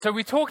So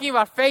we're talking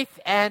about faith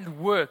and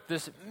work,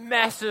 this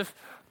massive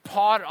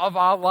part of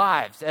our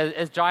lives.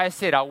 As Jaya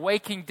said, our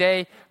waking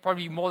day,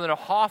 probably more than a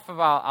half of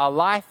our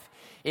life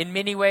in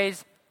many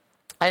ways.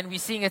 And we're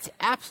seeing it's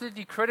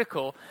absolutely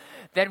critical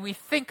that we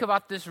think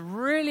about this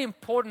really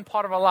important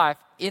part of our life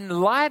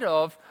in light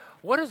of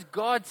what does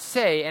God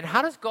say and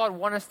how does God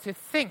want us to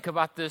think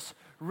about this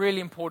really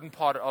important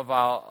part of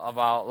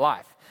our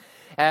life.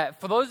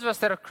 For those of us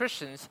that are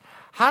Christians,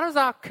 how does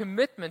our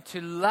commitment to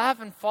love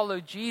and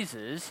follow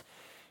Jesus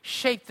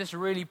shape this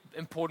really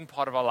important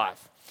part of our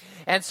life?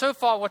 And so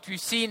far what we've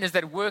seen is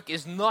that work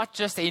is not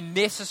just a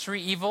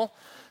necessary evil,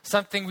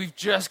 something we've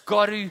just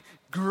got to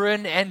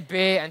grin and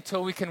bear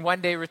until we can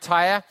one day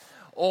retire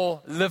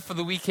or live for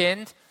the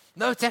weekend.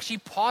 No, it's actually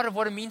part of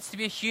what it means to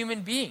be a human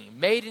being,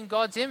 made in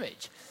God's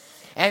image.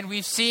 And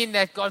we've seen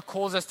that God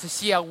calls us to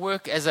see our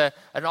work as an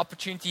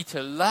opportunity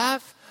to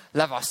love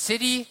our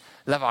city,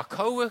 love our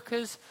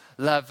co-workers,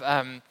 love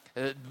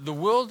the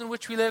world in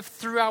which we live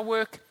through our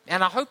work.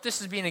 And I hope this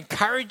has been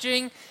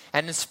encouraging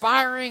and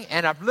inspiring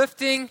and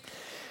uplifting.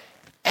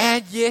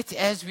 And yet,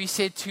 as we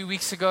said 2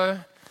 weeks ago,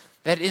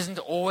 that isn't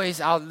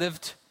always our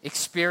lived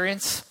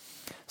experience.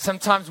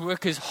 Sometimes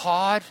work is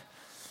hard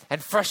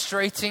and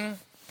frustrating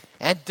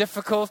and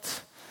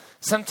difficult.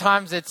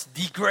 Sometimes it's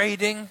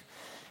degrading,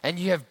 and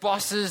you have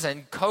bosses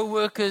and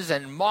co-workers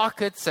and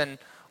markets and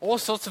all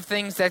sorts of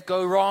things that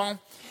go wrong.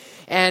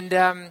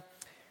 And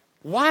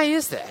why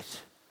is that?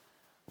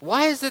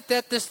 Why is it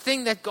that this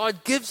thing that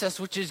God gives us,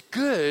 which is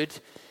good,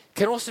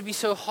 can also be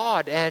so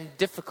hard and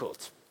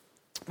difficult?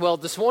 Well,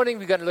 this morning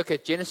we're going to look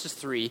at Genesis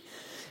 3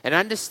 and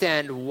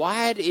understand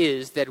why it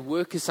is that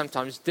work is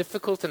sometimes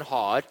difficult and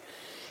hard,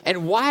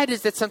 and why it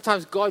is that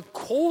sometimes God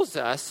calls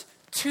us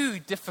to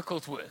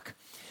difficult work.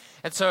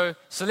 And so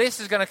Celeste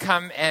is going to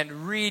come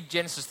and read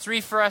Genesis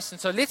 3 for us, and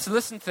so let's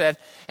listen to that.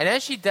 And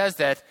as she does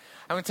that,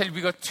 I'm going to tell you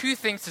we've got two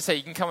things to say.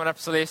 You can come on up,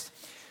 Celeste.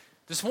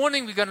 This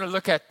morning we're going to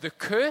look at the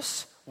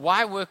curse,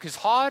 why work is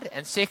hard,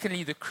 and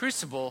secondly, the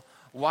crucible,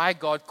 why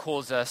God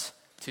calls us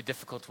to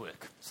difficult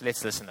work. So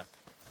let's listen up.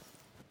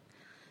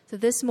 So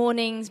this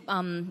morning's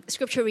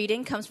scripture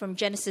reading comes from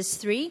Genesis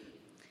 3.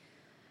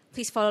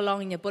 Please follow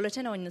along in your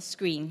bulletin or on the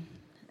screen.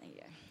 There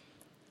you go.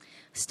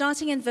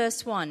 Starting in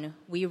verse 1,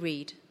 we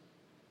read,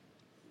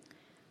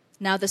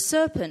 "Now the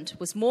serpent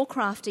was more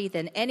crafty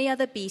than any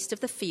other beast of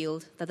the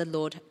field that the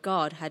Lord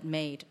God had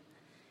made.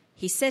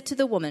 He said to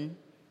the woman,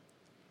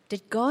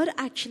 'Did God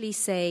actually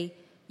say,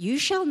 "You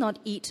shall not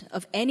eat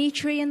of any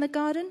tree in the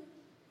garden?"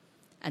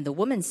 And the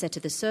woman said to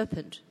the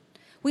serpent,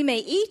 "We may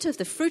eat of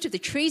the fruit of the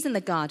trees in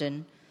the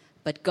garden,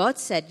 but God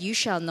said, "You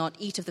shall not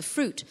eat of the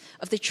fruit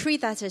of the tree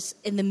that is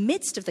in the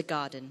midst of the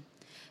garden,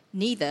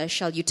 neither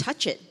shall you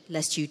touch it,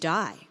 lest you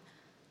die."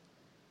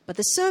 But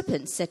the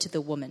serpent said to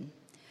the woman,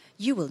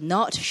 "You will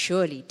not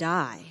surely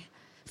die.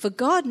 For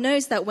God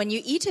knows that when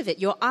you eat of it,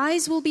 your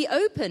eyes will be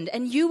opened,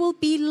 and you will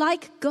be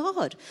like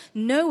God,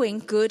 knowing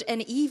good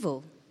and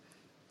evil."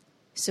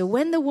 So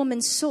when the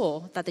woman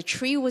saw that the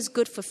tree was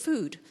good for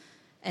food,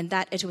 and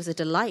that it was a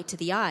delight to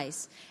the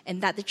eyes,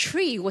 and that the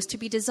tree was to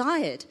be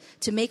desired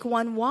to make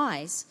one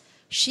wise,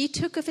 she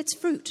took of its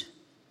fruit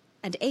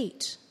and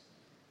ate.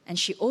 And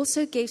she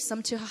also gave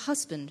some to her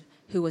husband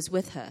who was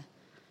with her,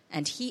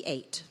 and he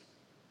ate.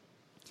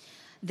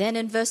 Then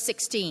in verse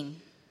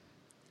 16,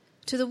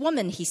 to the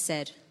woman he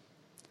said,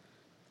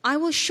 "I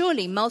will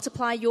surely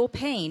multiply your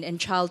pain in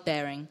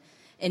childbearing.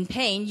 In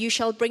pain you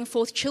shall bring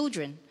forth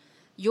children.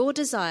 Your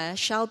desire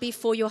shall be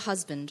for your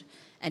husband,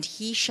 and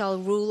he shall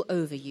rule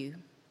over you."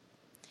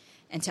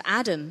 And to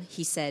Adam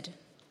he said,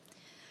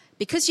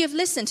 "Because you have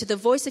listened to the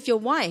voice of your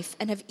wife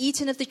and have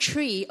eaten of the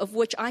tree of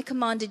which I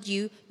commanded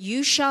you,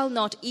 you shall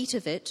not eat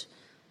of it.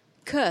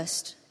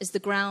 Cursed is the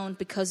ground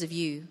because of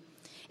you.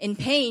 In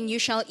pain you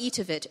shall eat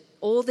of it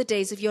all the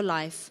days of your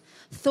life.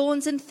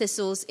 Thorns and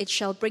thistles it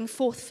shall bring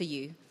forth for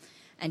you,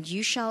 and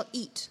you shall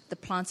eat the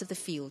plants of the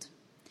field.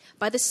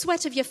 By the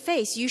sweat of your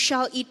face you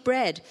shall eat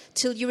bread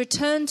till you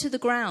return to the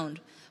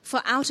ground,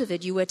 for out of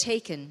it you were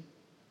taken.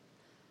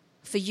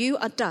 For you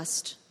are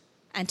dust,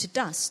 and to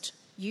dust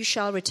you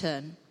shall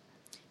return."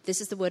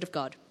 This is the word of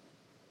God.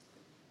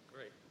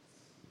 Great.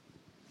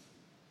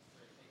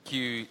 Thank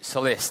you,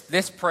 Celeste.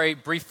 Let's pray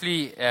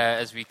briefly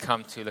as we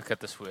come to look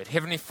at this word.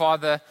 Heavenly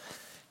Father,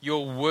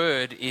 your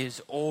word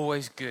is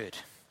always good.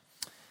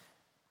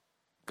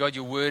 God,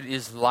 your word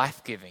is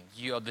life-giving.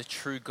 You are the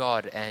true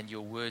God, and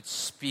your word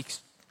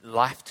speaks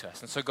life to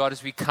us. And so, God,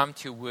 as we come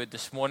to your word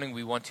this morning,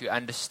 we want to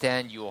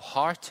understand your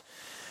heart.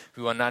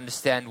 We want to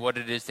understand what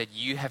it is that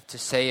you have to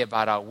say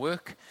about our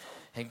work.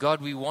 And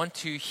God, we want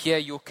to hear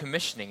your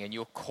commissioning and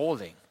your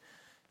calling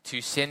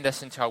to send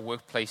us into our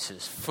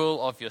workplaces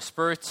full of your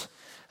Spirit,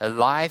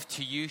 alive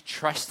to you,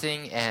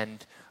 trusting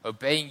and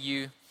obeying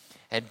you,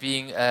 and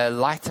being a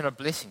light and a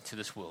blessing to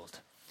this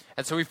world.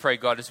 And so we pray,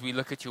 God, as we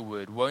look at your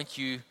word, won't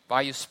you,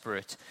 by your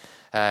Spirit,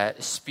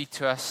 speak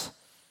to us?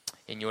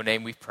 In your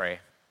name we pray.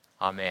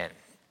 Amen.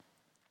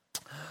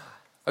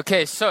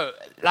 Okay, so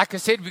like I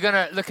said, we're going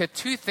to look at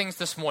two things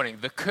this morning.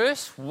 The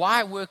curse,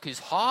 why work is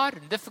hard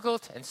and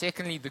difficult, and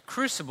secondly, the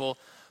crucible,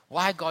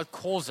 why God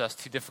calls us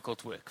to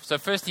difficult work. So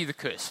firstly, the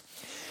curse.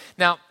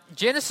 Now,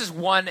 Genesis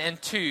 1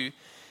 and 2,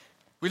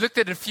 we looked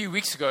at it a few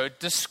weeks ago,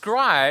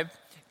 describe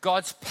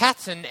God's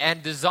pattern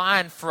and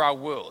design for our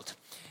world,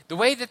 the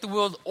way that the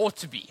world ought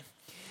to be.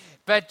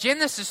 But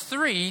Genesis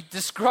 3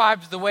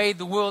 describes the way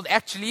the world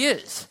actually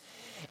is.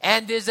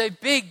 And there's a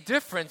big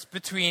difference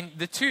between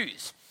the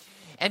twos.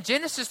 And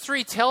Genesis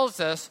 3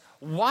 tells us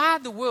why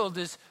the world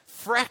is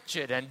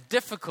fractured and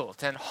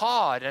difficult and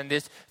hard and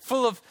is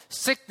full of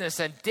sickness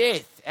and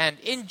death and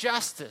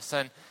injustice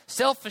and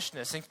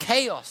selfishness and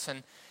chaos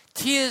and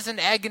tears and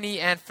agony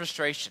and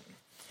frustration.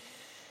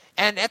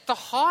 And at the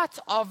heart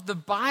of the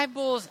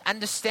Bible's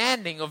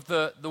understanding of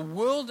the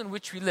world in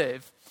which we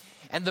live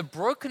and the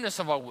brokenness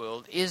of our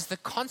world is the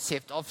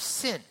concept of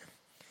sin,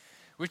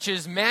 which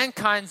is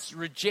mankind's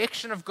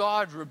rejection of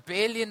God,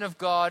 rebellion of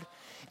God,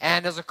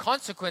 and as a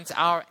consequence,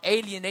 our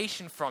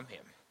alienation from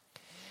Him.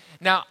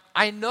 Now,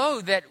 I know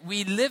that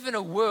we live in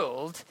a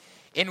world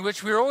in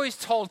which we're always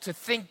told to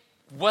think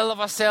well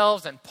of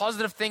ourselves and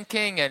positive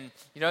thinking and,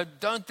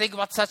 don't think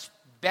about such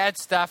bad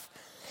stuff.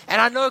 And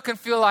I know it can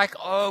feel like,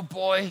 oh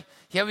boy,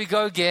 here we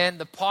go again.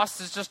 The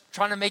pastor's just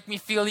trying to make me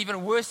feel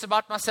even worse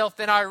about myself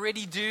than I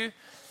already do.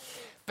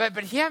 But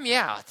hear me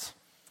out.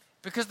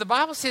 Because the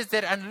Bible says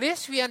that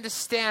unless we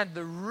understand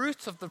the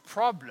root of the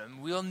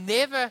problem, we'll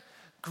never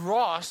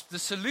grasp the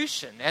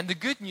solution and the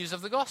good news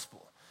of the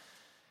gospel.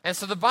 And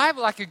so the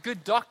Bible, like a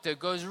good doctor,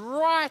 goes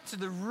right to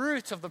the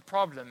root of the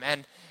problem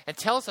and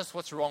tells us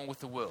what's wrong with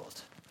the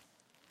world.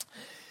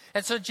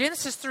 And so in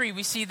Genesis 3,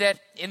 we see that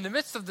in the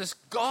midst of this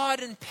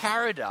garden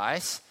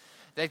paradise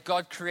that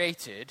God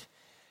created,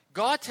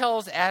 God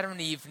tells Adam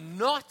and Eve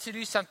not to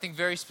do something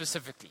very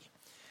specifically,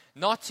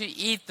 not to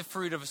eat the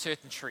fruit of a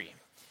certain tree.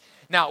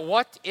 Now,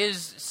 what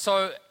is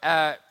so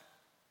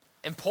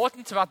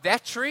important about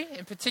that tree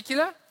in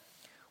particular?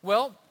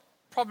 Well,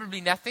 probably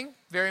nothing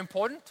very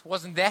important. It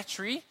wasn't that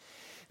tree.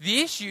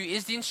 The issue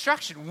is the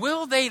instruction.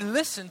 Will they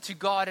listen to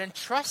God and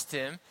trust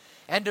Him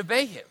and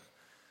obey Him?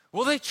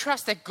 Will they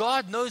trust that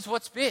God knows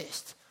what's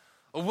best?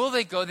 Or will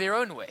they go their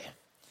own way?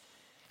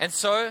 And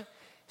so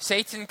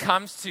Satan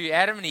comes to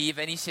Adam and Eve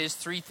and he says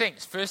three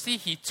things. Firstly,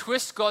 he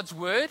twists God's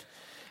word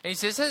and he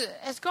says,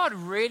 has God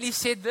really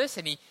said this?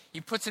 And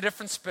he puts a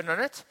different spin on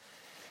it.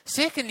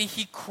 Secondly,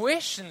 he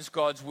questions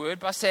God's word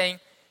by saying,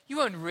 you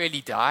won't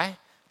really die.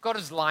 God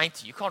is lying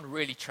to you. You can't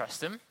really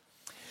trust Him.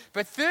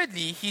 But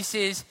thirdly, he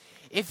says,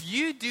 if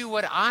you do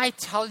what I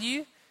tell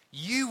you,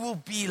 you will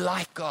be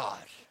like God.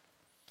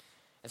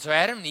 And so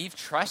Adam and Eve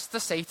trust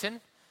the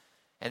Satan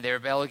and they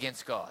rebel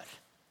against God.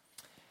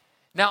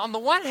 Now, on the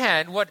one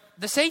hand, what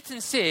the Satan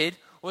said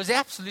was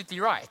absolutely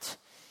right.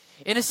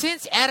 In a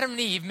sense, Adam and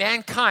Eve,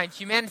 mankind,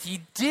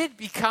 humanity, did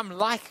become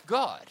like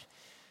God.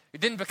 We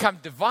didn't become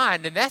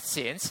divine in that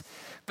sense,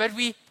 but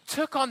we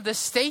took on the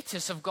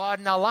status of God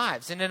in our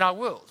lives and in our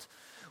world.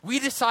 We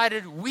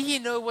decided we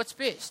know what's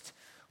best.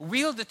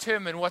 We'll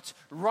determine what's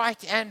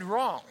right and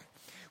wrong.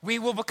 We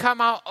will become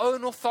our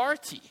own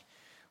authority.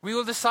 We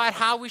will decide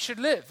how we should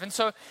live. And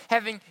so,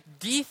 having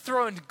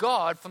dethroned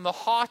God from the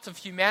heart of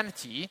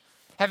humanity,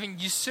 having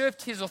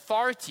usurped His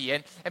authority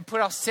and put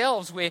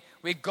ourselves where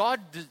God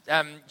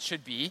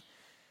should be,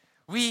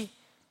 we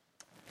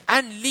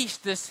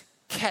unleashed this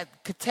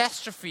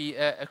catastrophe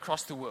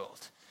across the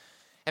world.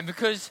 And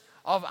because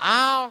of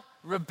our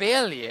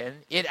rebellion,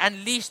 it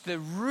unleashed the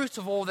root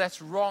of all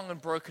that's wrong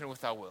and broken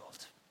with our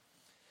world.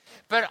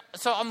 But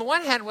so on the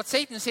one hand, what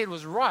Satan said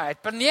was right,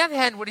 but on the other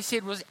hand, what he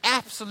said was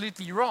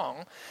absolutely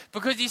wrong,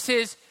 because he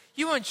says,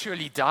 you won't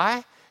surely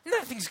die.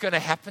 Nothing's going to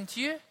happen to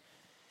you.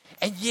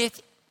 And yet,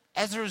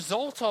 as a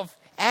result of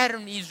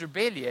Adam and Eve's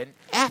rebellion,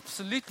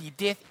 absolutely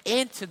death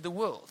entered the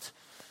world.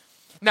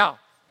 Now,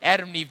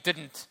 Adam and Eve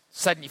didn't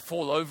suddenly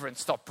fall over and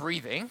stop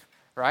breathing,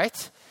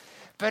 right?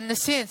 But in a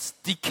sense,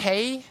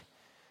 decay,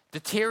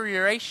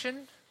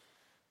 deterioration,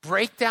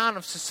 breakdown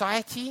of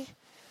society,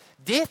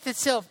 death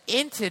itself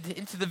entered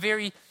into the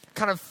very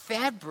kind of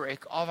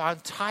fabric of our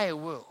entire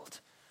world.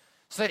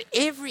 So that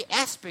every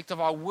aspect of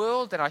our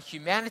world and our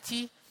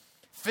humanity,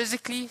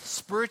 physically,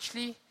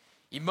 spiritually,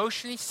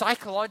 emotionally,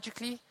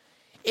 psychologically,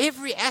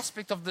 every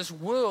aspect of this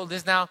world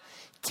is now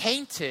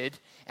tainted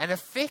and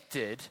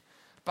affected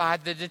by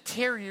the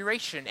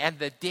deterioration and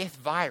the death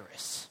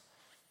virus.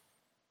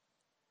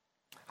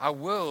 Our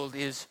world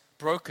is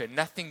broken.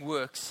 Nothing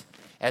works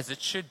as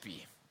it should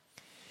be.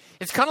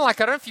 It's kind of like,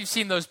 I don't know if you've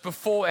seen those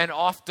before and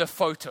after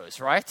photos,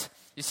 right?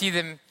 You see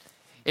them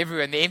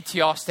everywhere in the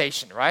MTR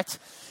station, right?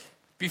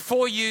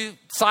 Before you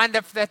signed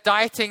up for that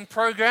dieting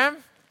program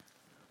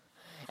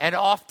and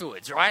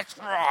afterwards, right?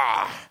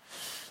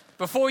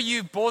 Before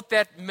you bought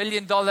that $1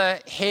 million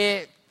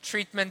hair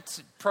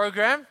treatment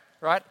program,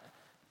 right?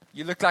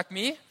 You look like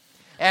me.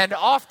 And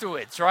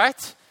afterwards,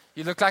 right?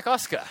 You look like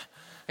Oscar,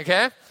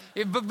 okay?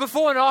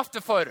 Before and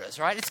after photos,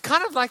 right? It's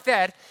kind of like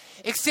that,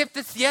 except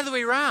it's the other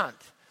way around.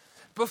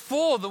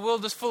 Before, the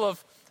world is full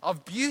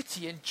of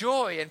beauty and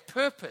joy and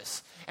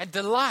purpose and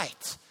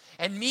delight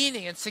and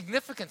meaning and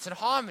significance and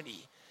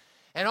harmony.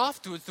 And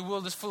afterwards, the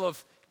world is full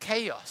of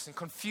chaos and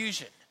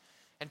confusion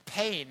and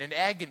pain and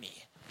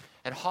agony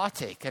and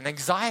heartache and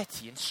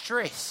anxiety and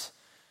stress.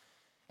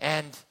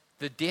 And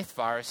the death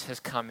virus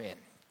has come in.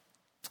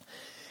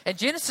 And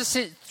Genesis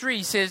says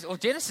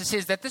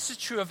that this is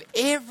true of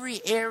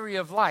every area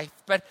of life.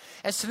 But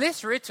as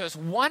Celeste read to us,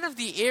 one of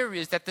the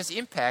areas that this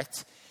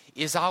impacts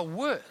is our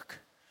work.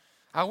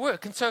 Our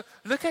work. And so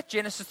look at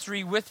Genesis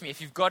 3 with me.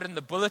 If you've got it in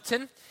the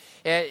bulletin,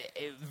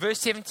 verse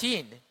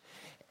 17.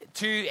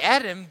 To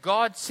Adam,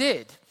 God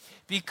said,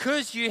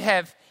 because you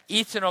have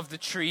eaten of the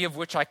tree of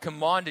which I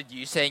commanded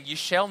you, saying, you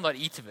shall not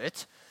eat of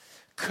it,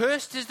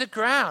 cursed is the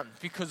ground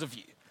because of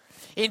you.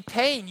 In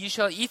pain you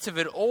shall eat of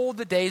it all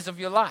the days of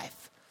your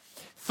life.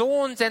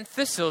 Thorns and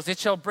thistles it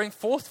shall bring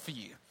forth for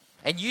you,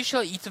 and you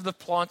shall eat of the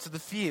plants of the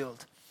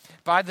field.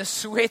 By the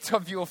sweat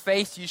of your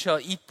face you shall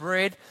eat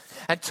bread,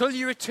 until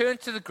you return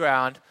to the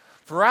ground,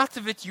 for out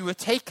of it you were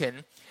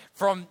taken,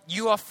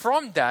 you are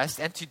from dust,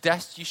 and to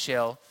dust you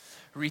shall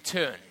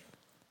return.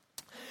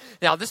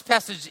 Now, this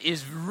passage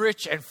is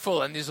rich and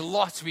full, and there's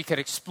lots we could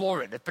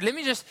explore in it. But let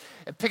me just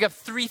pick up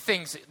 3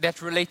 things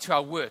that relate to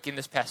our work in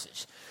this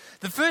passage.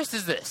 The first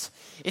is this.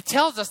 It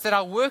tells us that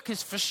our work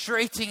is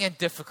frustrating and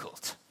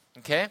difficult.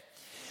 Okay?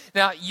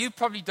 Now, you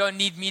probably don't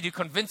need me to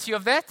convince you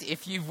of that.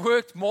 If you've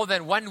worked more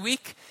than 1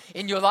 week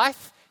in your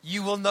life,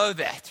 you will know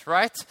that,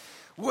 right?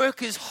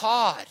 Work is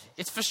hard.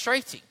 It's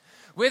frustrating.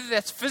 Whether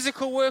that's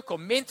physical work or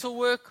mental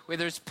work,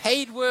 whether it's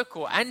paid work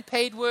or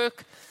unpaid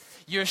work,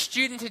 you're a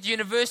student at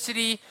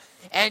university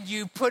and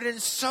you put in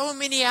so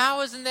many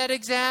hours in that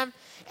exam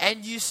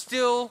and you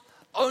still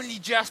only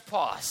just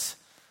pass.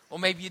 Or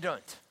maybe you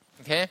don't.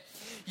 Okay?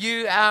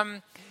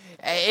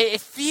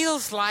 It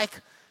feels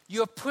like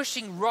you're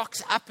pushing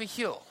rocks up a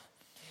hill.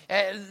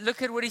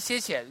 Look at what he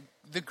says here.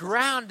 The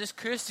ground is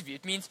cursed of you.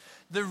 It means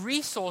the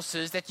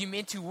resources that you're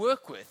meant to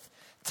work with,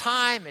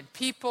 time and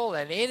people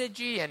and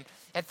energy and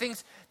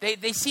things,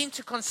 they seem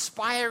to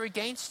conspire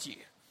against you.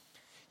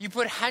 You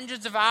put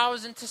hundreds of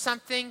hours into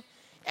something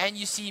and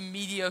you see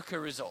mediocre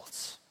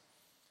results.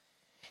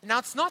 Now,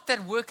 it's not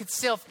that work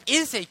itself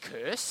is a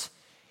curse.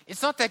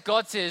 It's not that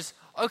God says,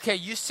 okay,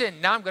 you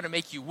sin, now I'm going to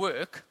make you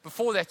work.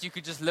 Before that, you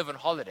could just live on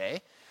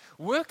holiday.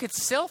 Work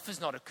itself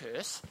is not a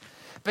curse.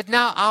 But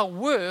now our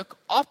work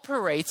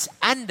operates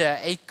under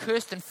a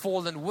cursed and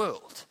fallen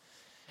world.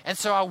 And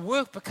so our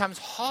work becomes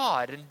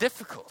hard and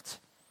difficult.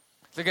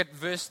 Look at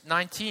verse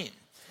 19.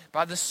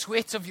 By the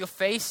sweat of your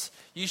face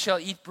you shall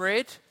eat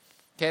bread.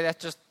 Okay, that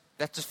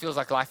just feels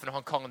like life in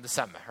Hong Kong in the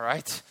summer,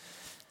 right?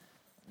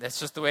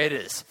 That's just the way it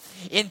is.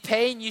 In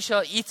pain you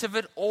shall eat of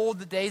it all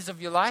the days of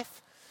your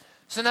life.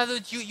 So in other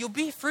words, you'll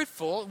be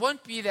fruitful. It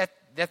won't be that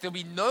there'll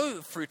be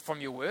no fruit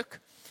from your work,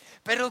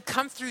 but it'll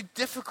come through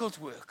difficult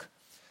work.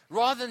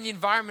 Rather than the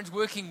environment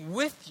working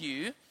with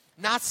you,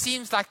 now it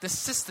seems like the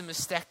system is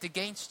stacked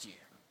against you.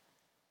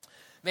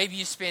 Maybe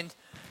you spend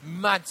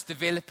months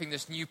developing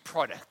this new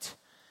product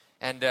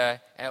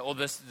or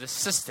this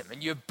system,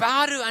 and you're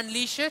about to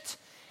unleash it,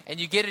 and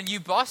you get a new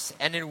boss,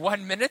 and in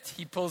 1 minute,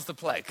 he pulls the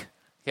plug.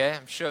 Okay,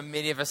 I'm sure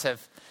many of us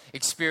have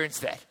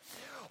experienced that.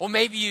 Or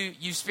maybe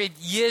you spent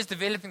years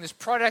developing this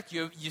product,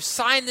 you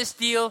sign this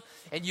deal,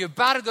 and you're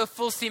about to go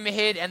full steam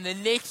ahead, and the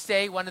next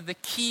day, one of the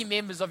key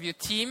members of your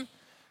team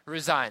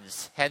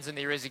resigns, hands in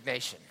their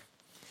resignation.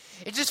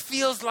 It just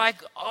feels like,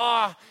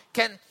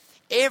 can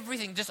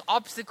everything, just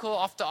obstacle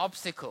after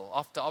obstacle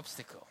after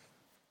obstacle.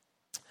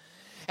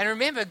 And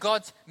remember,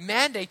 God's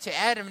mandate to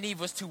Adam and Eve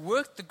was to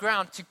work the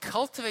ground, to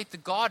cultivate the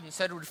garden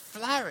so that it would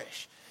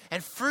flourish,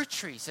 and fruit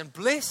trees and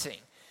blessing.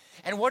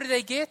 And what do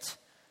they get?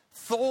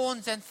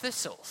 Thorns and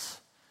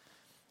thistles.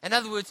 In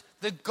other words,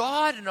 the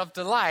garden of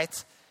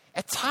delight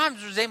at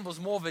times resembles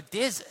more of a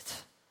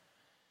desert.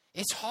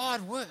 It's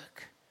hard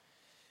work.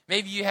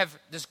 Maybe you have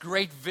this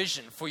great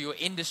vision for your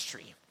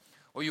industry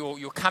or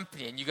your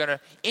company, and you're going to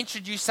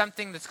introduce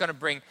something that's going to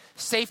bring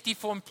safety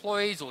for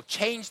employees or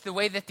change the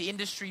way that the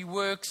industry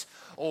works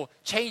or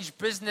change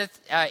business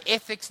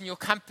ethics in your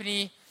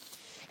company.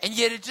 And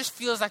yet it just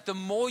feels like the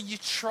more you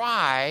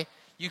try,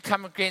 you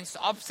come against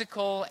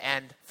obstacle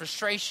and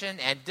frustration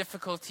and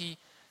difficulty.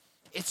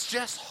 It's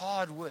just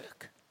hard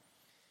work.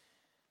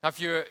 Now, if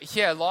you're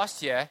here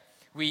last year,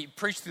 we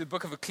preached through the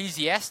book of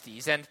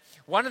Ecclesiastes, and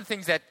one of the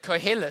things that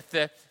Kohelet,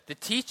 the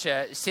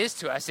teacher, says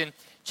to us in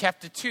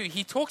chapter 2,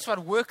 he talks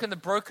about work in the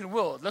broken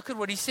world. Look at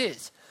what he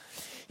says.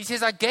 He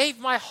says, I gave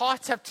my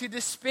heart up to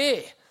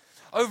despair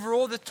over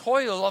all the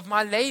toil of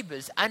my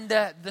labors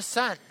under the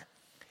sun.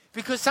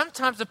 Because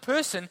sometimes a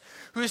person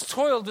who has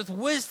toiled with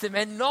wisdom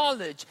and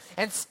knowledge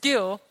and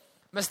skill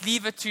must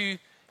leave it to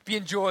be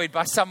enjoyed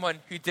by someone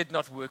who did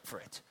not work for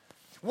it.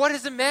 What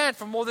is a man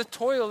from all the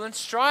toil and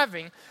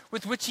striving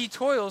with which he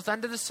toils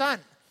under the sun?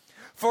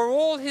 For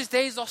all his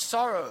days are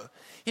sorrow.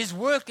 His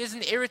work is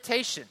an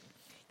irritation.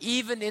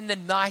 Even in the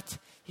night,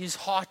 his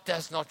heart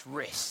does not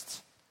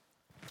rest.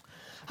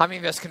 How many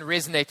of us can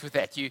resonate with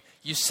that? You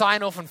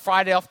sign off on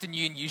Friday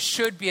afternoon. You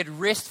should be at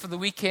rest for the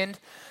weekend,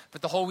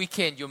 but the whole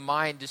weekend your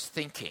mind is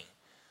thinking.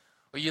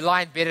 Or you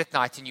lie in bed at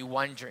night and you're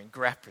wondering,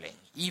 grappling.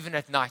 Even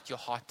at night, your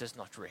heart does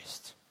not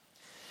rest.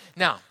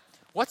 Now,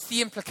 what's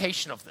the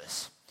implication of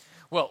this?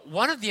 Well,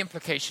 one of the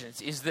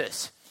implications is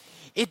this.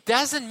 It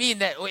doesn't mean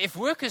that if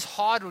work is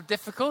hard or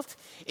difficult,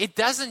 it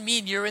doesn't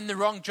mean you're in the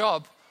wrong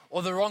job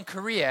or the wrong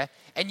career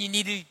and you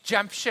need to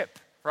jump ship,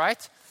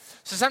 right?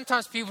 So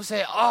sometimes people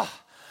say, oh,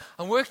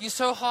 I'm working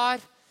so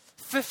hard,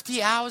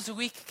 50 hours a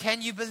week,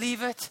 can you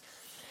believe it?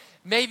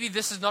 Maybe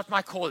this is not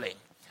my calling.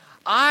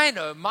 I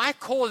know my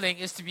calling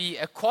is to be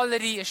a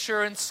quality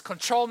assurance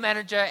control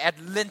manager at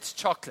Lindt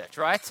Chocolate,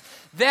 right?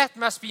 That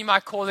must be my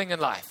calling in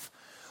life.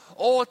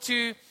 Or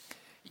to,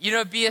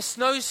 be a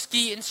snow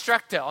ski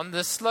instructor on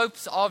the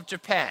slopes of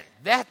Japan.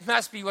 That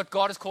must be what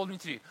God has called me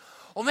to do.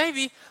 Or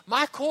maybe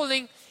my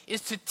calling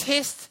is to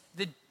test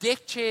the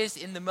deck chairs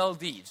in the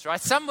Maldives,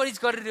 right? Somebody's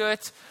got to do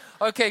it.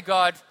 Okay,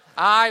 God,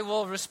 I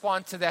will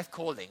respond to that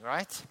calling,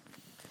 right?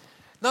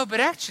 No, but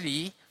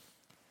actually,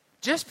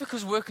 just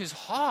because work is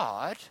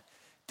hard,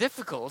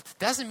 difficult,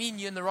 doesn't mean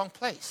you're in the wrong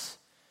place.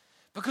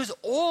 Because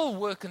all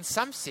work in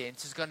some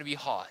sense is going to be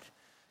hard.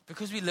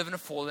 Because we live in a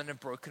fallen and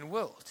broken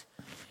world.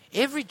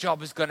 Every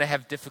job is going to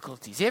have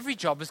difficulties. Every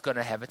job is going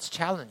to have its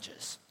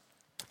challenges.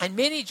 And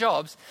many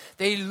jobs,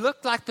 they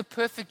look like the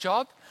perfect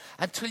job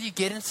until you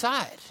get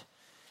inside.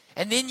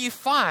 And then you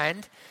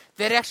find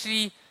that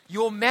actually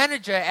your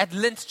manager at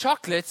Lindt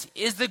Chocolates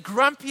is the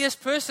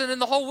grumpiest person in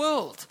the whole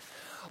world.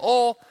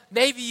 Or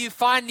maybe you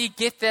finally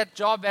get that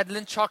job at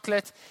Lindt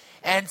Chocolate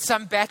and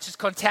some batch is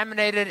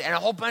contaminated and a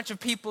whole bunch of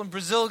people in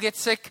Brazil get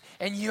sick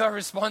and you are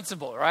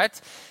responsible, right?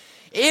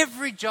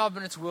 Every job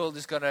in its world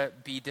is going to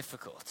be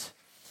difficult.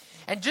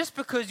 And just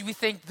because we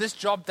think this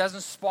job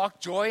doesn't spark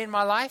joy in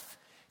my life,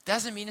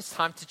 doesn't mean it's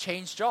time to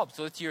change jobs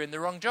or that you're in the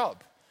wrong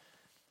job.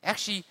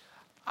 Actually,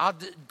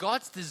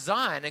 God's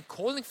design and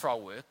calling for our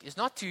work is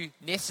not to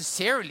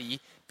necessarily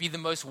be the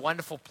most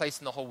wonderful place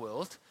in the whole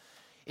world.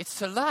 It's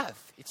to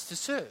love. It's to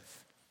serve.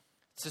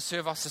 It's to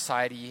serve our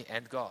society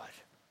and God.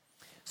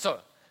 So,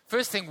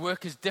 first thing,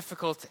 work is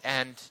difficult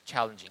and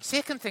challenging.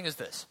 Second thing is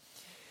this.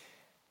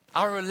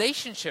 Our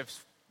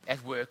relationships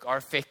at work are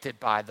affected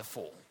by the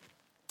fall.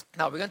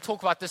 Now, we're going to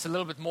talk about this a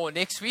little bit more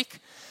next week.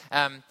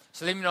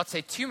 So let me not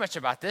say too much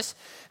about this.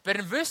 But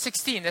in verse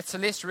 16 that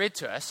Celeste read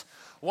to us,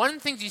 one of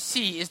the things you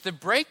see is the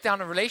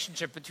breakdown of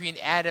relationship between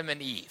Adam and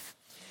Eve.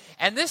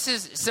 And this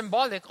is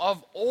symbolic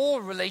of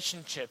all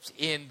relationships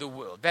in the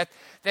world. That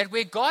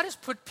where God has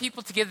put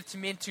people together to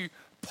mean to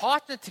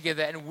partner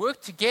together and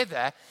work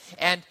together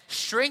and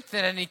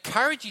strengthen and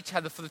encourage each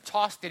other for the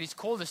task that He's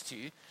called us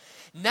to,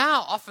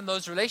 now often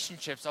those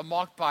relationships are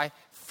marked by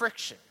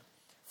friction,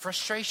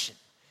 frustration,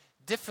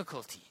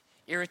 difficulty,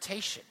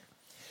 irritation.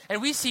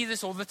 And we see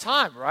this all the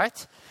time,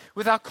 right?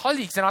 With our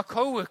colleagues and our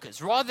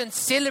co-workers. Rather than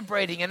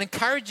celebrating and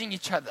encouraging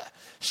each other,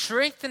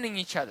 strengthening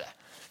each other,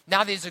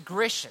 now there's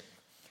aggression.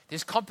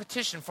 There's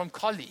competition from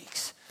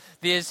colleagues.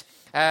 There's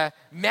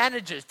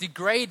managers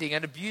degrading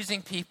and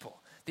abusing people.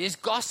 There's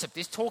gossip.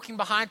 There's talking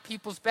behind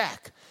people's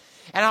back.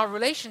 And our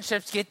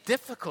relationships get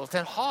difficult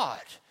and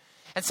hard.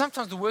 And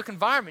sometimes the work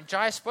environment,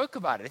 Jaya spoke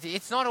about it.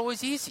 It's not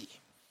always easy.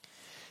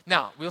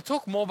 Now, we'll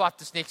talk more about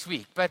this next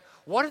week. But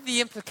what are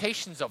the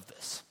implications of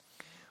this?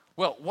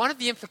 Well, one of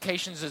the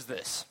implications is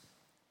this.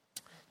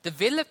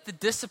 Develop the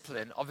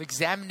discipline of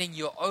examining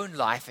your own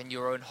life and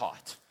your own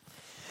heart.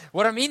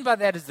 What I mean by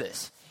that is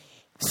this.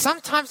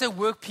 Sometimes at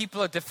work,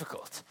 people are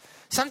difficult.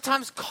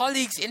 Sometimes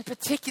colleagues in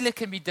particular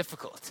can be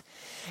difficult.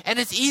 And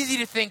it's easy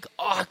to think,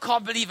 I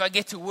can't believe I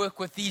get to work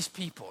with these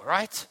people,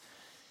 right?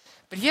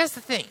 But here's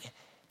the thing.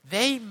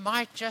 They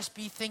might just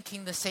be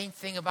thinking the same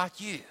thing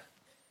about you.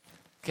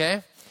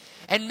 Okay?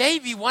 And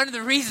maybe one of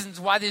the reasons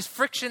why there's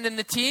friction in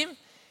the team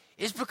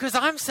is because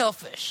I'm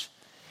selfish.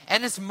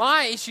 And it's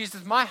my issues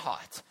with my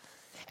heart.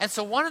 And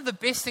so one of the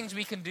best things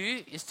we can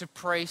do is to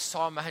pray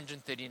Psalm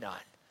 139.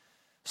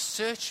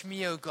 Search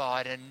me, O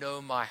God, and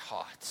know my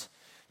heart.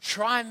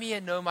 Try me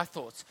and know my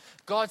thoughts.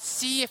 God,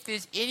 see if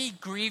there's any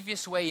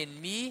grievous way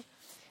in me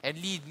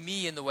and lead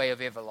me in the way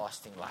of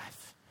everlasting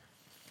life.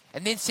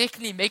 And then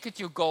secondly, make it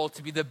your goal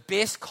to be the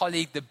best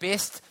colleague, the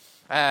best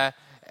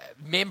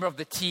member of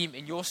the team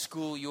in your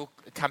school, your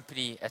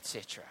company,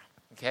 etc.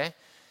 Okay?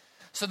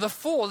 So the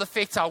fall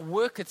affects our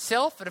work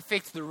itself. It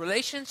affects the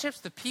relationships,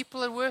 the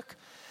people at work.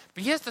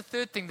 But here's the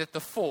third thing that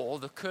the fall,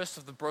 the curse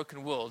of the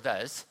broken world,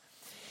 does,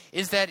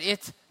 is that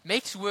it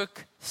makes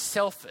work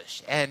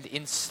selfish and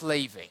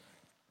enslaving.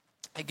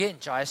 Again,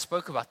 Jaya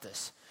spoke about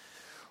this.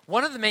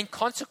 One of the main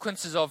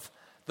consequences of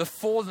the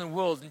fallen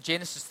world in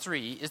Genesis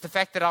 3 is the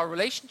fact that our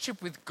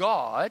relationship with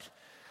God,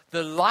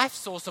 the life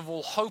source of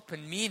all hope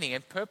and meaning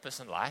and purpose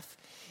in life,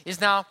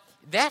 is now,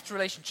 that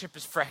relationship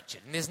is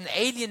fractured. And there's an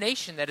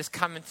alienation that has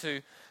come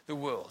into the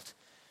world.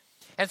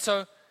 And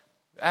so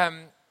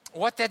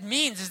what that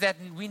means is that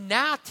we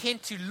now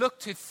tend to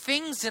look to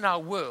things in our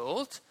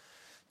world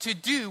to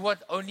do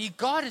what only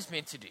God is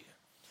meant to do.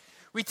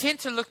 We tend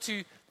to look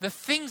to the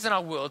things in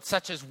our world,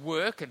 such as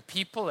work and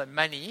people and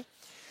money,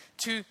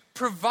 to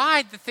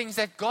provide the things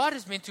that God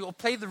is meant to, or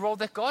play the role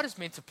that God is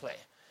meant to play.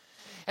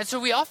 And so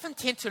we often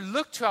tend to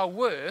look to our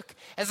work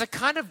as a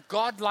kind of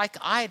God-like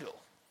idol.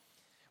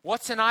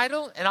 What's an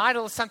idol? An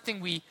idol is something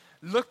we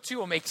look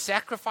to or make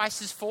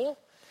sacrifices for,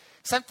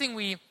 something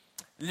we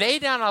lay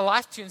down our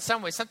life to in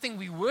some way, something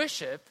we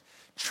worship,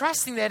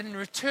 trusting that in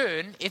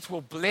return it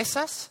will bless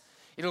us,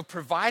 it'll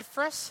provide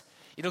for us,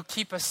 it'll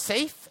keep us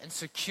safe and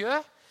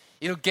secure,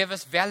 it'll give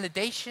us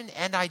validation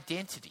and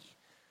identity.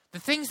 The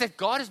things that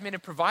God is meant to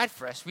provide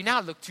for us, we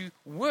now look to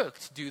work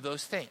to do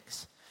those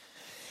things.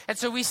 And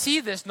so we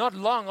see this not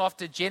long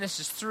after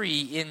Genesis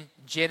 3 in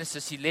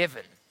Genesis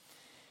 11.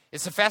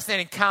 It's a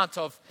fascinating account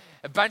of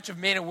a bunch of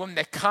men and women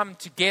that come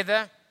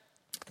together.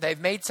 They've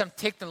made some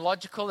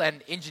technological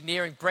and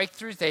engineering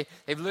breakthroughs.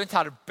 They've learned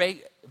how to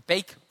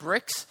bake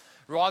bricks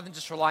rather than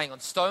just relying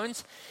on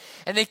stones.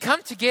 And they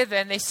come together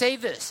and they say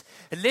this: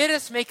 let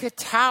us make a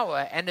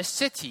tower and a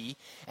city,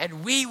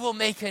 and we will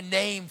make a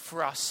name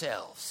for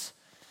ourselves.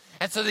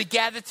 And so they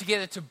gather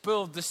together to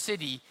build the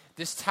city,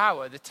 this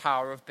tower, the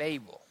Tower of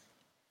Babel.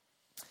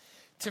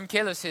 Tim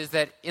Keller says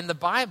that in the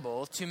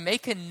Bible, to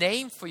make a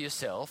name for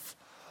yourself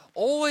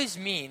always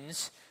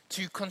means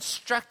to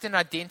construct an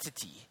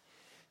identity,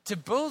 to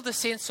build a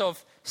sense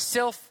of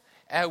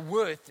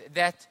self-worth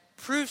that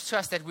proves to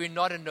us that we're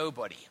not a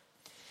nobody.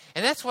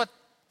 And that's what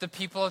the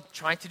people are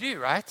trying to do,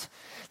 right?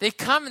 They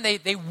come and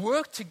they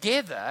work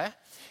together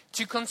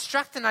to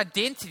construct an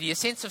identity, a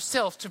sense of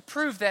self, to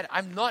prove that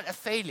I'm not a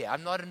failure,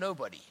 I'm not a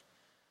nobody.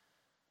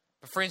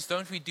 But friends,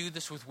 don't we do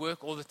this with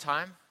work all the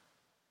time?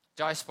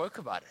 Jai spoke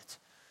about it.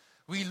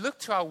 We look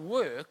to our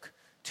work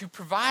to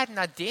provide an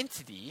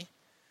identity,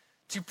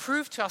 to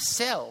prove to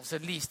ourselves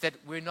at least that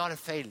we're not a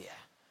failure.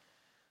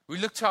 We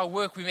look to our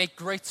work, we make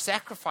great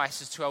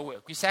sacrifices to our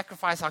work. We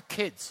sacrifice our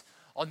kids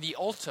on the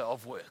altar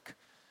of work.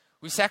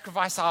 We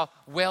sacrifice our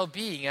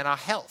well-being and our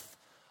health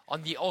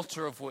on the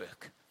altar of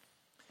work.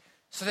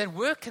 So that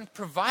work can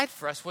provide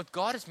for us what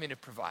God is meant to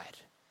provide.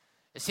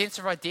 A sense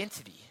of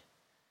identity,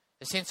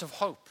 a sense of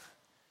hope,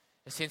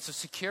 a sense of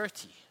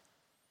security,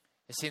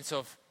 a sense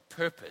of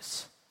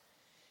purpose.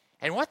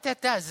 And what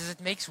that does is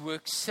it makes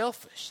work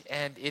selfish,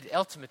 and it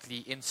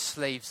ultimately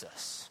enslaves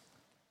us.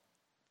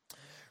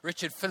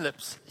 Richard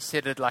Phillips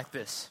said it like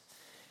this: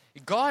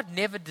 God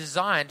never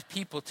designed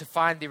people to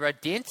find their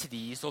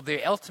identities or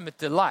their ultimate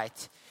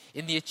delight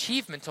in the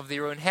achievement of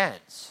their own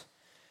hands.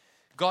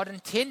 God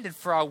intended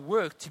for our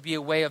work to be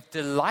a way of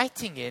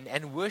delighting in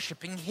and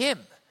worshiping Him,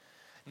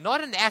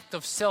 not an act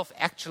of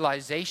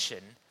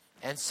self-actualization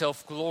and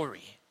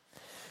self-glory.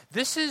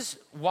 This is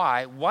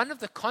why one of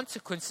the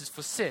consequences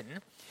for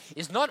sin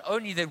is not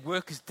only that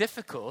work is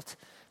difficult,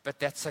 but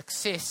that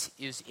success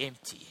is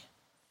empty.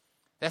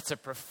 That's a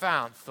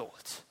profound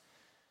thought.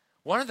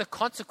 One of the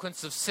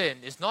consequences of sin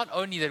is not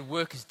only that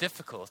work is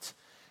difficult,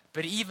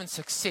 but even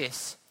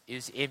success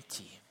is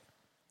empty.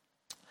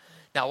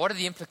 Now, what are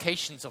the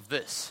implications of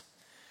this?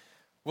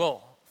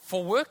 Well,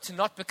 for work to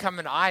not become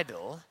an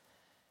idol,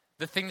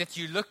 the thing that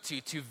you look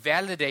to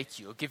validate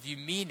you or give you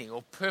meaning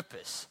or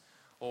purpose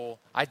or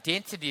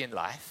identity in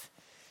life,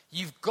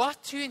 you've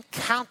got to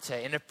encounter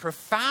in a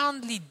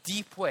profoundly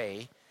deep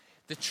way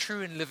the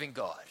true and living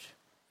God.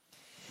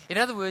 In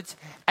other words,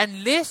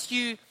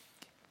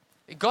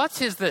 God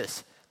says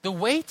this: the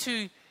way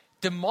to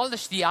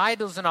demolish the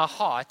idols in our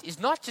heart is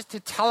not just to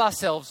tell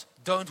ourselves,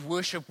 don't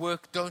worship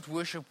work, don't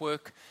worship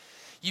work.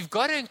 You've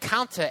got to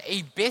encounter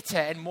a better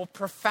and more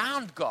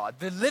profound God,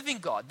 the living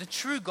God, the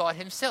true God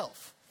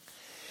Himself.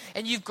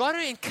 And you've got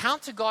to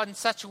encounter God in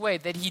such a way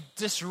that He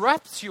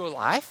disrupts your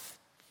life,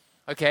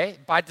 okay,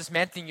 by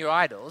dismantling your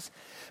idols,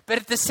 but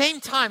at the same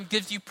time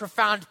gives you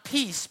profound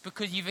peace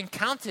because you've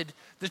encountered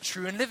the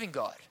true and living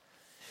God.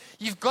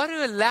 You've got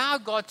to allow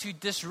God to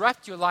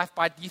disrupt your life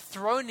by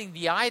dethroning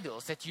the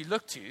idols that you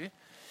look to.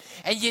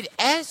 And yet,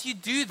 as you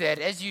do that,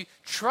 as you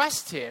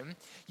trust Him,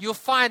 you'll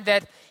find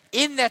that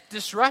in that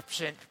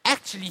disruption,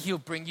 actually He'll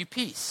bring you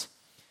peace.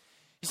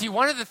 You see,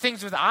 one of the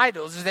things with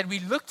idols is that we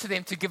look to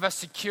them to give us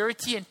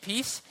security and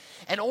peace,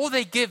 and all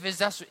they give is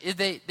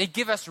they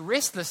give us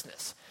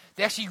restlessness.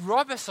 They actually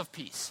rob us of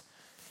peace.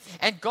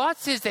 And God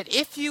says that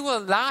if you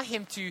allow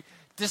Him to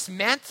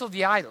dismantle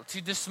the idol,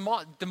 to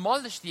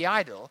demolish the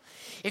idol,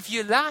 if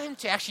you allow Him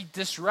to actually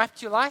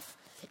disrupt your life,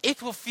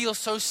 it will feel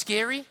so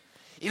scary.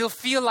 It'll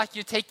feel like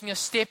you're taking a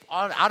step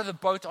out of the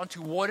boat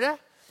onto water.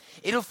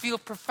 It'll feel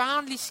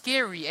profoundly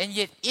scary, and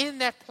yet in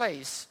that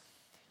place,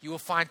 you will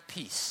find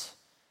peace.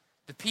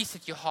 The peace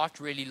that your heart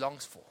really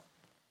longs for.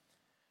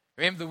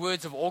 Remember the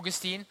words of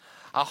Augustine?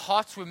 Our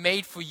hearts were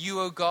made for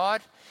you, O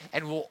God,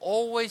 and will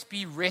always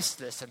be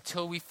restless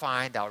until we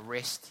find our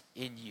rest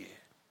in you.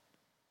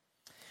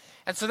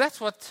 And so that's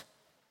what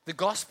the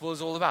gospel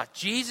is all about.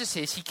 Jesus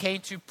says He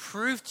came to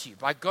prove to you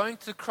by going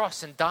to the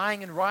cross and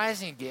dying and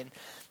rising again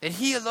that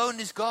He alone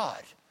is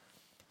God,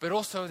 but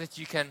also that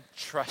you can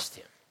trust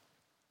Him.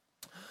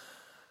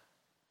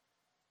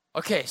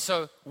 Okay,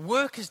 so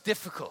work is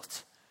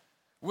difficult.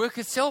 Work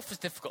itself is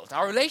difficult.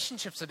 Our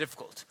relationships are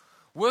difficult.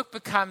 Work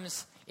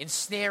becomes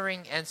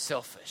ensnaring and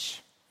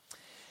selfish.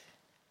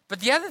 But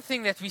the other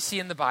thing that we see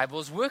in the Bible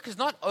is work is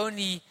not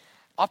only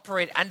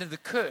operate under the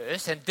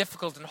curse and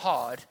difficult and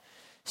hard.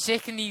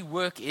 Secondly,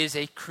 work is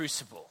a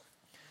crucible.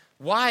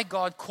 Why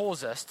God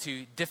calls us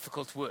to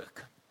difficult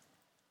work.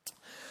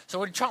 So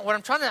what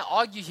I'm trying to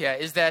argue here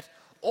is that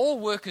all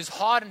work is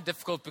hard and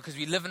difficult because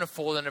we live in a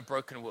fallen and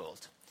broken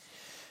world.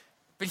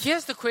 But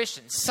here's the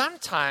question.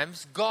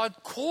 Sometimes God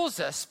calls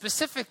us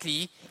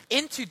specifically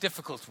into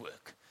difficult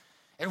work.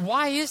 And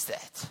why is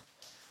that?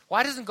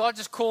 Why doesn't God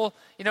just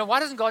why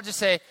doesn't God just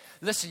say,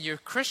 listen, you're a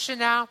Christian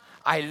now,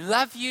 I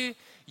love you,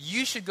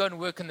 you should go and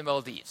work in the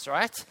Maldives,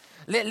 right?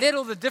 Let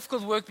all the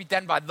difficult work be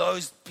done by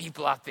those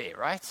people out there,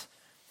 right?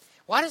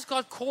 Why does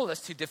God call us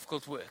to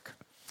difficult work?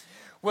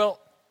 Well,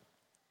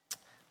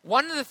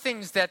 one of the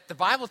things that the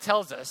Bible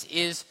tells us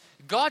is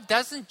God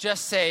doesn't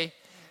just say,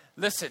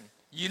 listen,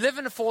 you live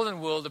in a fallen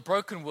world, a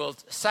broken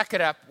world, suck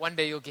it up, one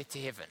day you'll get to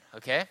heaven,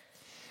 okay?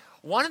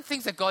 One of the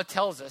things that God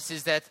tells us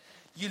is that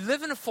you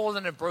live in a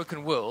fallen and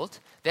broken world,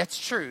 that's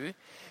true,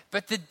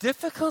 but the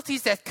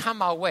difficulties that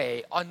come our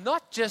way are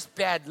not just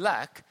bad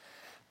luck,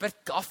 but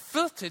are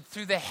filtered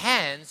through the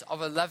hands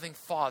of a loving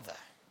Father,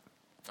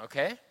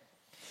 okay?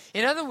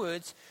 In other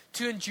words,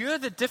 to endure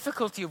the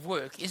difficulty of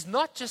work is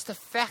not just a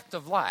fact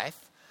of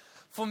life.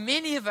 For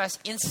many of us,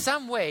 in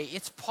some way,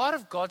 it's part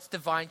of God's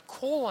divine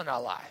call on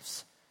our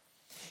lives.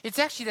 It's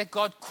actually that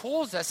God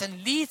calls us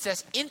and leads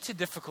us into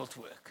difficult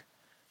work.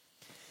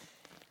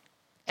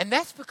 And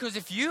that's because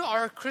if you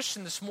are a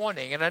Christian this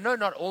morning, and I know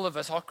not all of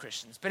us are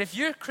Christians, but if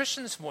you're a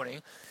Christian this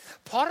morning,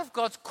 part of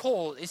God's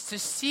call is to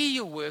see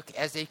your work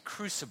as a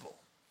crucible.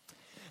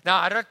 Now,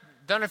 I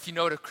don't know if you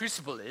know what a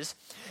crucible is.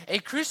 A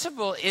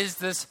crucible is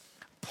this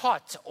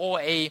pot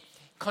or a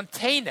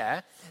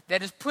container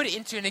that is put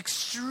into an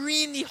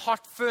extremely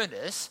hot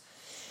furnace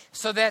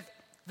so that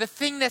the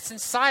thing that's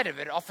inside of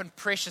it, often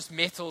precious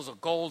metals or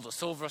gold or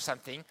silver or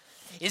something,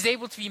 is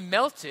able to be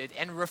melted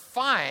and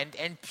refined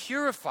and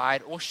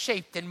purified or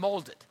shaped and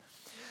molded.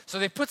 So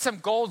they put some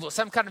gold or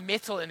some kind of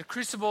metal in a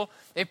crucible.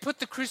 They put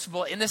the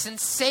crucible in this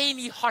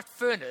insanely hot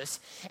furnace,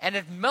 and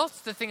it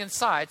melts the thing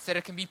inside so that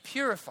it can be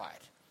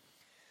purified.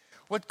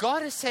 What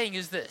God is saying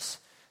is this.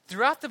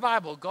 Throughout the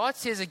Bible, God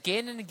says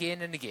again and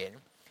again and again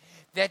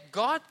that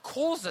God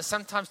calls us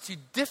sometimes to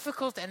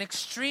difficult and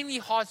extremely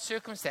hard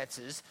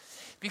circumstances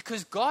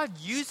because God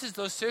uses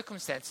those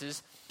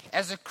circumstances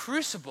as a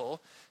crucible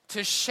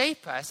to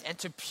shape us and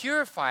to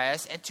purify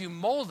us and to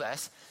mold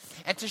us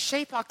and to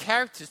shape our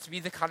characters to be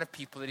the kind of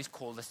people that He's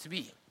called us to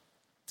be.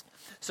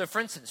 So, for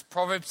instance,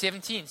 Proverbs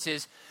 17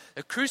 says,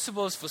 a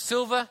crucible is for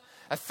silver,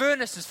 a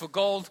furnace is for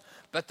gold,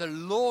 but the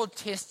Lord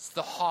tests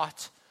the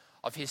heart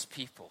of His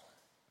people.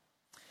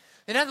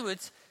 In other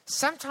words,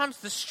 sometimes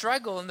the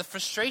struggle and the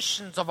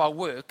frustrations of our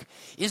work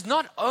is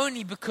not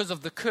only because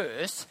of the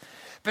curse,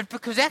 but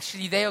because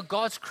actually they are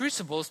God's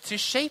crucibles to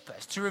shape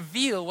us, to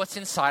reveal what's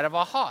inside of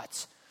our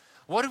hearts.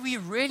 What are we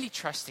really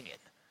trusting in?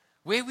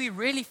 Where are we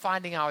really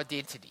finding our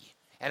identity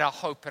and our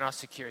hope and our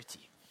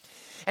security?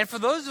 And for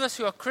those of us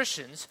who are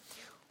Christians,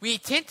 we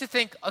tend to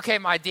think, okay,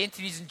 my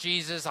identity is in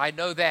Jesus, I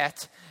know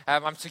that,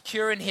 I'm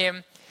secure in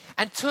Him,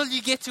 until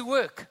you get to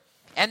work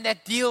and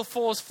that deal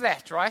falls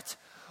flat, right?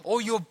 Or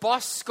your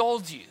boss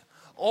scolds you,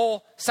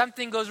 or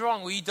something goes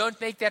wrong, or you don't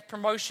make that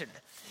promotion.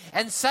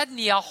 And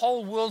suddenly our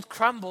whole world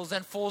crumbles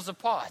and falls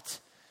apart.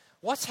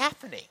 What's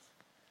happening?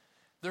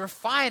 The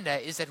refiner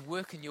is at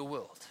work in your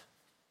world.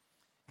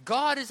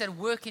 God is at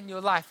work in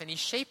your life, and He's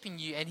shaping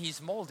you and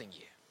He's molding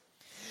you.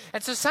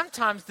 And so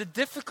sometimes the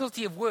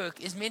difficulty of work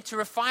is meant to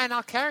refine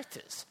our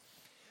characters.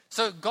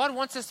 So God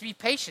wants us to be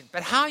patient,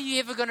 but how are you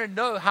ever going to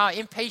know how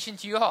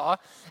impatient you are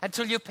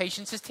until your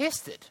patience is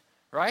tested,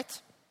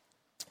 right?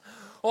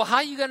 Or how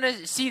are you going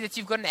to see that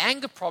you've got an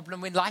anger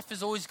problem when life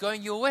is always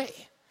going your way?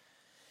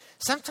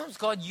 Sometimes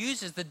God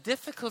uses the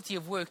difficulty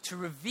of work to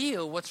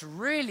reveal what's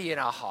really in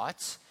our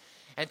hearts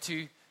and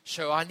to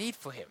show our need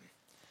for Him.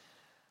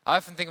 I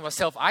often think of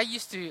myself, I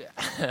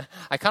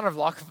kind of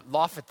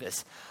laugh at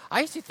this.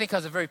 I used to think I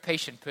was a very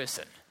patient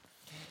person.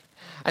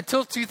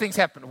 Until two things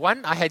happened.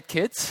 One, I had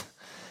kids.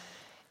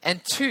 And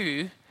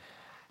two,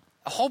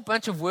 a whole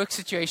bunch of work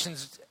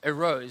situations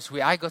arose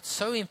where I got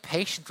so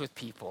impatient with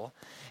people,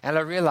 and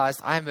I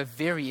realized I am a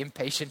very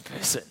impatient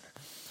person.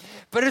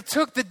 But it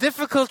took the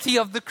difficulty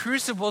of the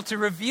crucible to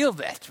reveal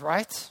that,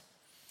 right?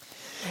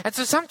 And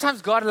so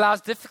sometimes God allows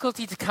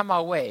difficulty to come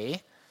our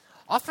way,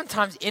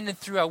 oftentimes in and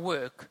through our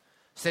work,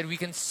 so that we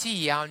can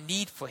see our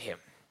need for Him.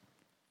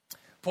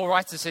 Paul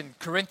writes this in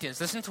Corinthians.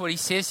 Listen to what he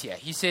says here.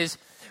 He says,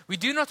 we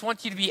do not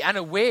want you to be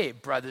unaware,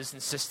 brothers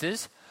and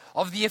sisters,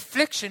 of the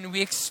affliction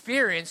we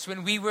experienced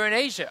when we were in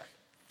Asia.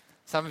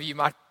 Some of you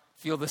might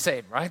feel the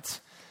same, right?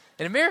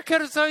 In America,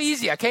 it was so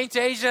easy. I came to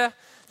Asia,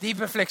 deep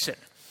affliction.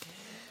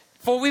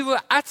 For we were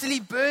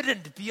utterly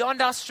burdened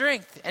beyond our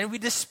strength, and we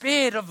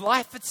despaired of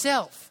life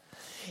itself.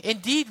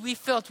 Indeed, we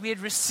felt we had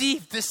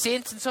received the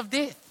sentence of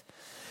death.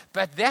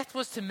 But that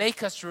was to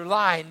make us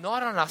rely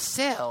not on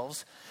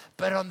ourselves,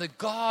 but on the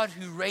God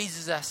who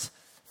raises us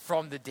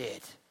from the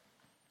dead.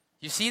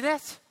 You see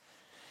that?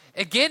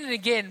 Again and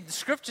again, the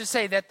scriptures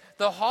say that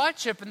the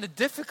hardship and the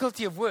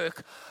difficulty of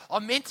work are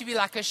meant to be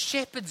like a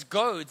shepherd's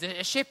goads,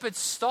 a shepherd's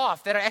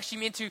staff that are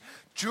actually meant to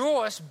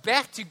draw us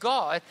back to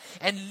God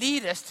and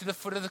lead us to the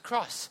foot of the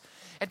cross.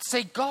 And to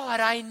say, God,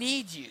 I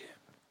need you.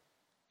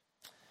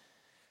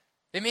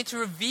 They're meant to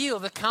reveal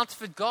the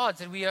counterfeit gods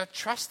that we are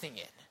trusting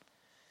in.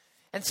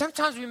 And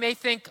sometimes we may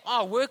think,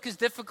 work is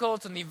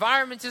difficult and the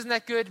environment isn't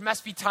that good, it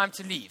must be time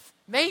to leave.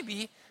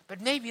 Maybe,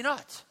 but maybe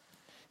not.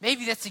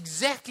 Maybe that's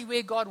exactly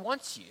where God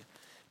wants you,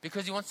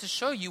 because he wants to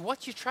show you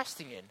what you're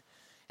trusting in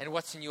and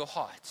what's in your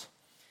heart.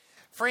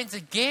 Friends,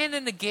 again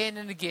and again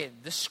and again,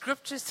 the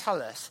scriptures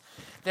tell us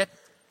that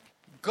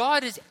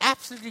God is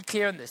absolutely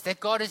clear on this, that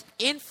God is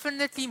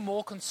infinitely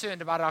more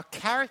concerned about our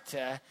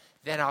character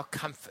than our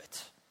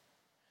comfort.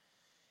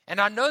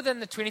 And I know that in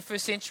the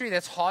 21st century,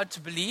 that's hard to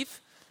believe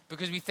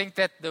because we think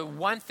that the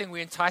one thing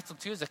we're entitled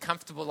to is a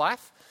comfortable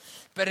life.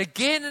 But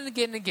again and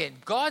again and again,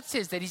 God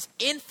says that he's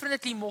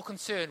infinitely more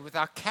concerned with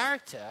our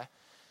character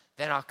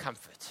than our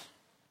comfort.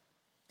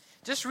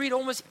 Just read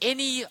almost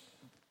any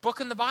book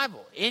in the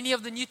Bible, any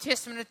of the New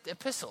Testament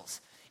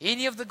epistles,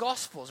 any of the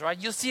Gospels, right?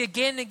 You'll see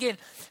again and again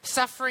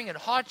suffering and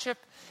hardship,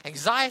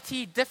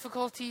 anxiety,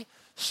 difficulty,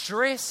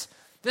 stress.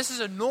 This is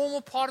a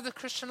normal part of the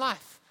Christian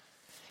life.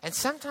 And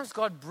sometimes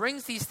God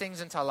brings these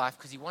things into our life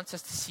because he wants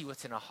us to see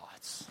what's in our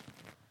hearts.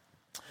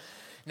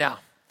 Now,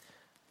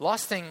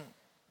 last section.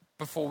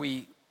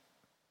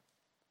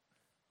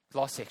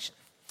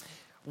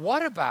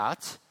 What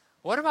about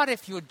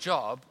if your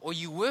job, or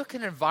you work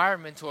in an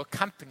environment or a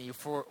company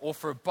or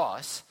for a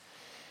boss,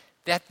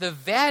 that the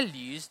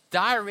values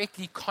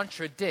directly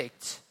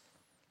contradict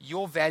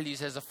your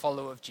values as a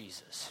follower of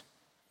Jesus?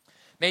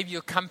 Maybe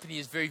your company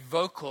is very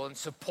vocal in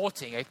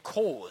supporting a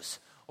cause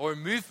or a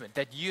movement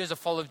that you as a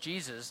follower of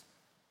Jesus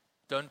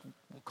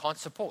can't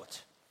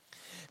support.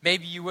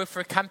 Maybe you work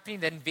for a company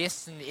that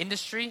invests in the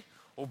industry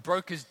or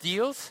brokers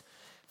deals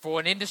for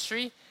an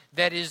industry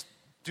that is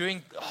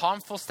doing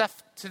harmful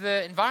stuff to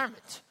the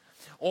environment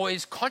or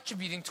is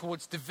contributing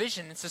towards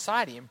division in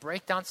society and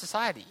break down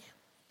society.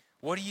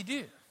 What do you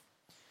do?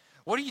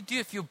 What do you do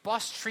if your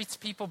boss treats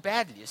people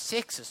badly, is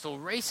sexist or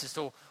racist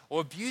or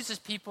abuses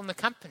people in the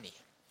company?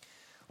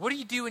 What do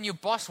you do when your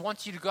boss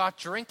wants you to go out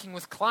drinking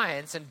with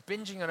clients and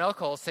binging on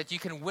alcohol so that you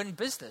can win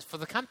business for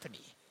the company?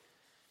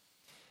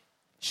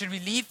 Should we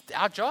leave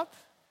our job?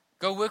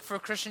 Go work for a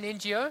Christian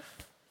NGO?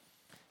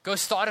 Go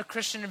start a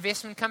Christian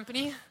investment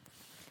company?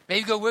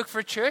 Maybe go work for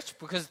a church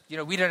because,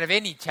 we don't have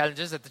any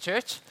challenges at the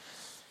church.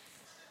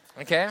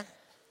 Okay?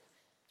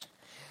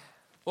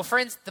 Well,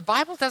 friends, the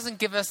Bible doesn't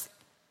give us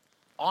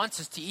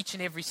answers to each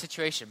and every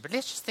situation, but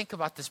let's just think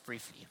about this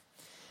briefly.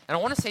 And I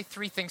want to say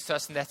 3 things to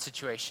us in that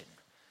situation.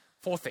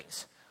 4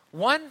 things.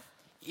 1,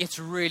 it's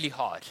really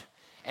hard,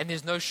 and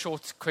there's no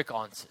short, quick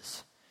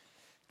answers.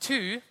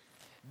 2,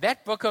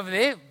 that book over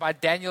there by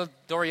Daniel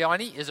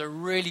Doriani is a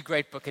really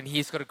great book, and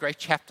he's got a great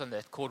chapter on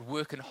that called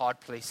Work in Hard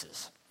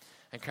Places.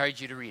 I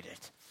encourage you to read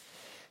it.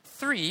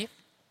 3,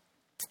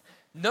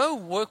 no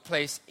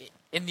workplace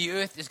in the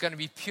earth is going to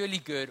be purely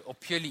good or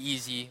purely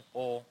easy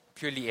or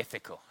purely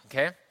ethical,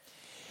 okay?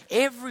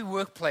 Every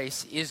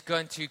workplace is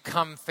going to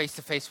come face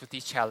to face with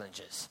these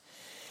challenges.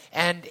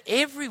 And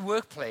every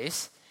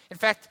workplace, in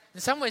fact,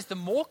 in some ways, the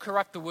more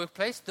corrupt the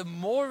workplace, the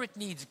more it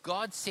needs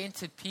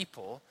God-centered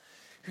people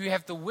who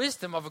have the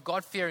wisdom of a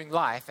God-fearing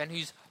life and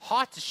whose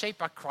heart is shaped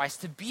by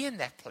Christ to be in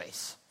that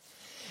place.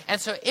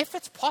 And so if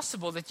it's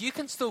possible that you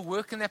can still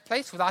work in that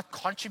place without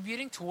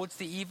contributing towards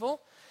the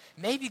evil,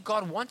 maybe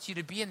God wants you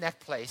to be in that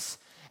place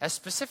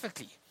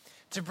specifically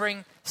to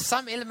bring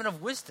some element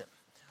of wisdom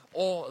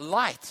or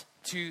light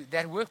to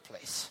that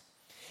workplace.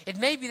 It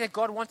may be that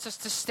God wants us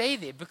to stay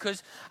there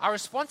because our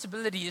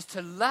responsibility is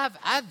to love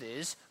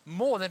others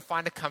more than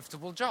find a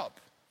comfortable job.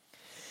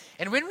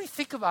 And when we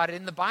think about it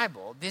in the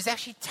Bible, there's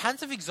actually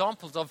tons of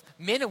examples of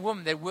men and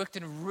women that worked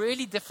in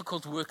really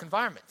difficult work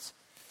environments.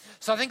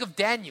 So I think of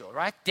Daniel,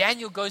 right?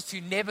 Daniel goes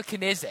to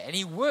Nebuchadnezzar and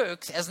he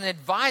works as an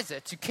advisor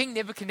to King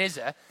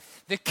Nebuchadnezzar,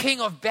 the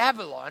king of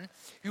Babylon,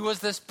 who was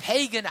this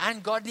pagan,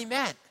 ungodly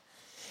man.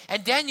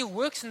 And Daniel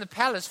works in the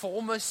palace for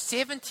almost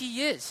 70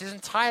 years, his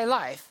entire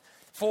life,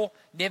 for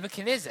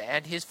Nebuchadnezzar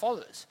and his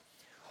followers.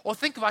 Or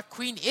think about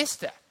Queen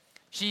Esther.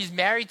 She's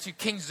married to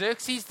King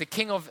Xerxes, the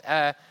king of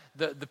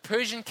the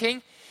Persian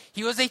king.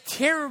 He was a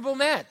terrible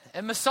man,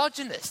 a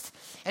misogynist,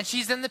 and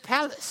she's in the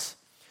palace.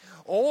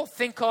 Or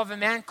think of a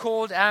man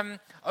called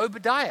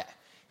Obadiah,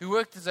 who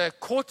worked as a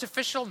court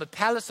official in the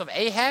palace of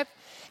Ahab.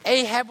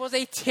 Ahab was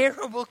a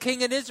terrible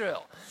king in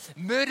Israel,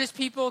 murders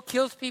people,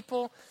 kills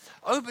people.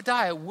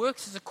 Obadiah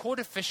works as a court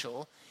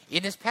official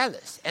in his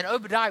palace. And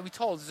Obadiah, we're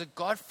told, is a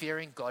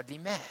God-fearing, godly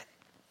man.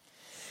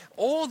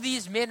 All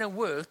these men and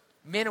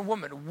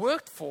women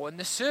worked for in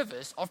the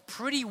service of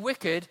pretty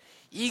wicked,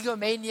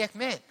 egomaniac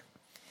men.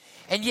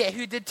 And yet,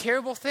 who did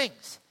terrible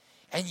things.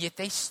 And yet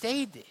they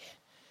stayed there.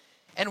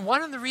 And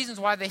one of the reasons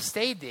why they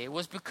stayed there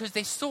was because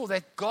they saw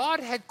that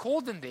God had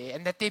called them there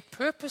and that their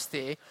purpose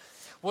there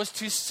was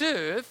to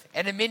serve,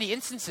 and in many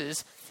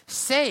instances,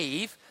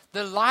 save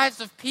the lives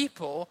of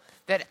people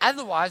that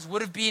otherwise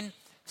would have been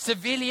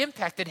severely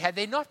impacted had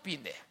they not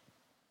been there.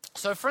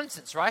 So for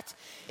instance, right,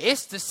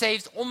 Esther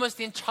saves almost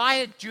the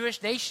entire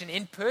Jewish nation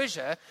in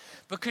Persia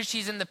because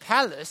she's in the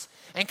palace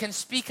and can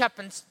speak up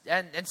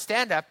and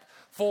stand up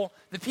for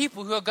the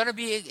people who are going to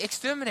be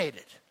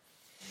exterminated.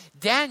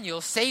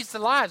 Daniel saves the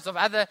lives of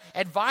other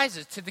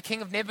advisors to the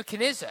king of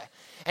Nebuchadnezzar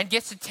and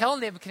gets to tell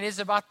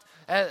Nebuchadnezzar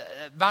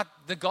about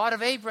the God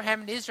of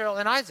Abraham and Israel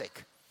and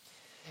Isaac.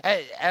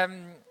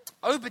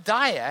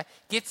 Obadiah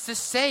gets to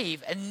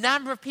save a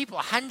number of people,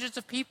 hundreds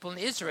of people in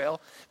Israel,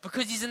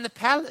 because he's in the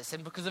palace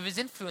and because of his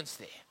influence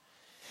there.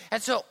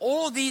 And so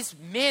all these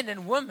men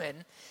and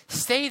women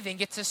stay there and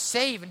get to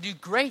save and do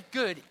great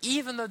good,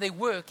 even though they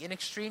work in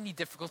extremely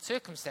difficult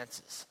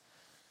circumstances.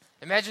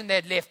 Imagine they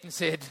had left and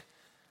said,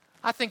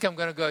 I think I'm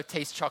going to go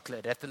taste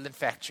chocolate at the Lindt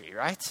factory,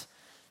 right?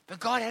 But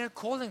God had a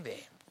calling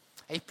there,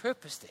 a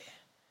purpose there.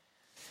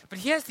 But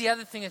here's the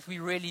other thing that we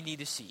really need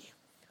to see.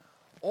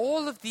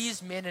 All of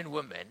these men and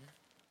women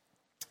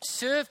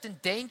served in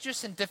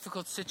dangerous and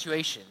difficult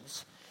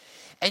situations,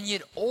 and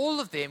yet all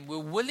of them were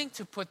willing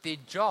to put their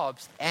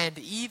jobs and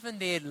even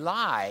their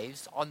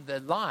lives on the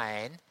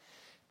line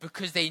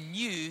because they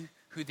knew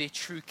who their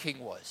true king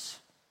was.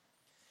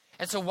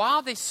 And so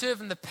while they serve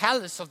in the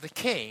palace of the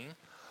king,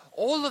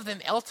 all of them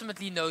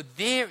ultimately know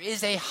there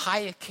is a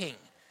higher king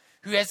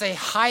who has a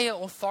higher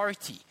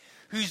authority,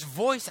 whose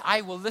voice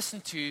I will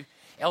listen to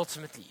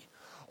ultimately.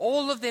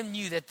 All of them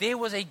knew that there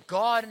was a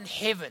God in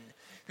heaven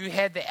who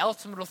had the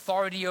ultimate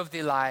authority over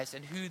their lives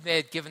and who they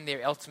had given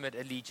their ultimate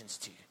allegiance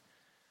to.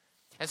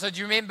 And so do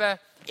you remember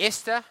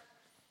Esther?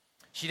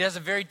 She does a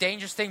very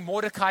dangerous thing.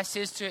 Mordecai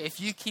says to her,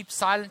 if you keep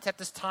silent at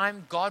this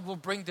time, God will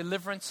bring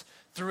deliverance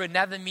through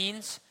another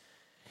means.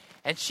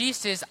 And she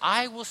says,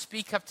 I will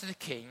speak up to the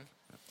king,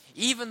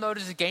 even though it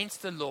is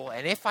against the law,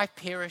 and if I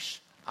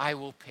perish, I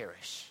will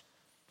perish.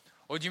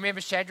 Or do you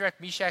remember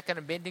Shadrach, Meshach, and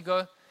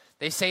Abednego?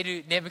 They say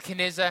to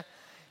Nebuchadnezzar,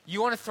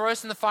 you want to throw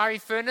us in the fiery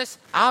furnace?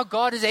 Our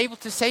God is able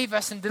to save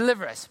us and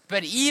deliver us.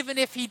 But even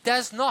if he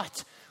does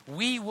not,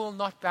 we will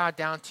not bow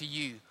down to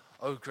you,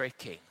 O great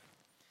king.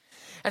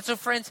 And so,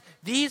 friends,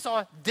 these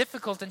are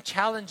difficult and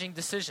challenging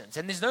decisions,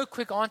 and there's no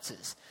quick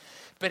answers.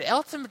 But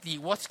ultimately,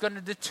 what's going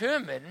to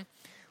determine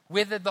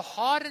whether the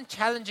hard and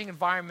challenging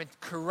environment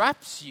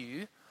corrupts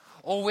you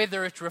or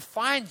whether it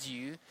refines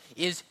you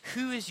is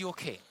who is your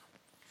king?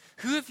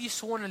 Who have you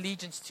sworn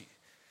allegiance to?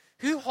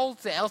 Who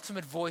holds the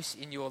ultimate voice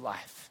in your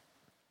life?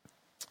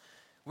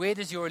 Where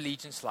does your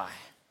allegiance lie?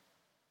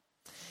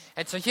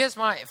 And so here's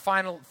my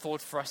final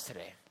thought for us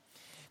today.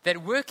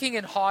 That working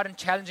in hard and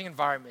challenging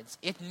environments,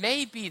 it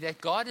may be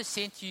that God has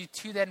sent you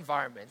to that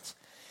environment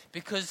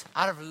because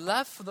out of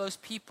love for those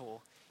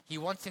people, he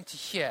wants them to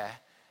hear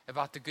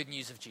about the good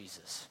news of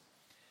Jesus.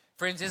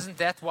 Friends, isn't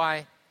that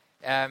why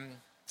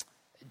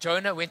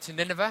Jonah went to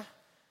Nineveh?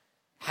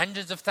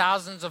 Hundreds of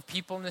thousands of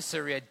people in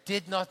Assyria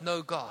did not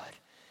know God.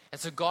 And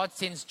so God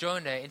sends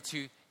Jonah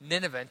into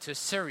Nineveh, into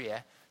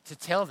Assyria, to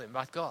tell them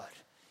about God.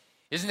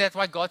 Isn't that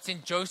why God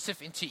sent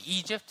Joseph into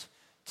Egypt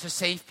to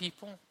save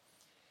people?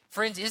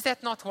 Friends, is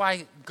that not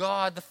why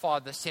God the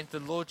Father sent the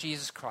Lord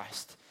Jesus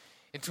Christ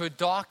into a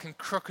dark and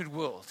crooked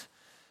world?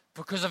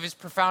 Because of his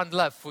profound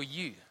love for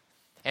you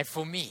and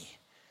for me,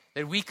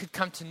 that we could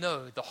come to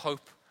know the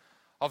hope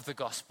of the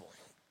gospel.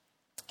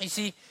 You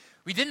see,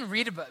 we didn't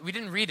read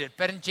it,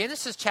 but in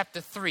Genesis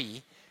chapter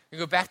 3, we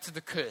go back to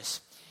the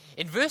curse.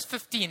 In verse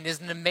 15,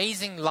 there's an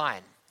amazing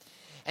line.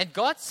 And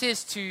God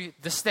says to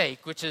the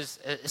snake, which is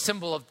a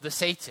symbol of the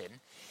Satan,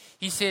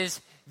 he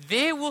says,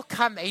 there will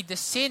come a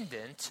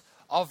descendant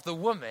of the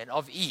woman,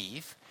 of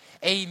Eve,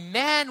 a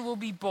man will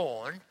be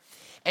born,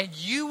 and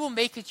you will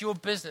make it your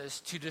business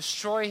to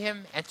destroy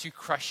him and to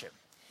crush him.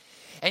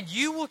 And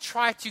you will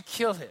try to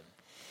kill him.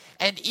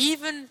 And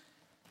even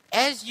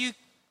as you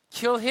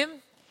kill him,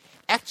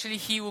 actually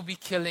he will be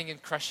killing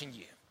and crushing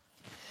you.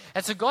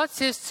 And so God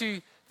says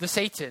to the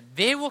Satan,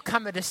 there will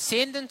come a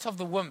descendant of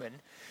the woman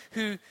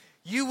who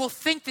you will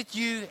think that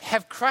you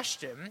have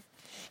crushed him,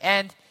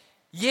 and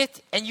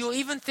you'll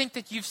even think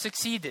that you've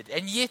succeeded.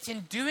 And yet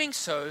in doing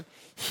so,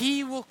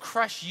 he will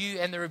crush you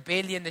and the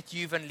rebellion that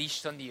you've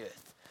unleashed on the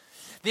earth.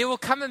 There will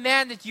come a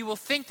man that you will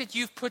think that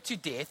you've put to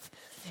death,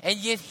 and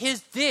yet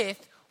his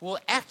death will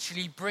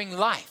actually bring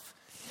life.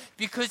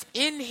 Because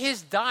in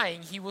his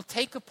dying, he will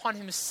take upon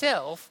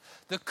himself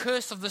the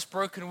curse of this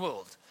broken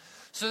world.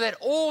 So that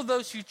all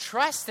those who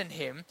trust in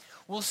him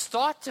will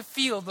start to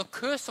feel the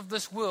curse of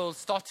this world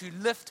start to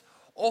lift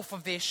off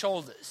of their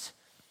shoulders.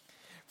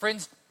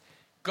 Friends,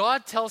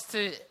 God tells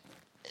to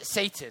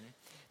Satan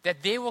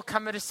that there will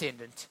come a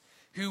descendant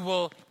who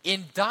will,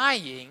 in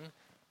dying,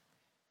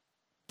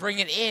 bring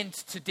an end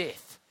to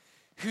death.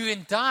 Who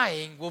in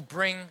dying will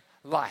bring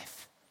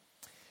life.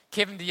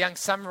 Kevin DeYoung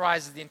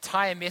summarizes the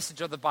entire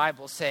message of the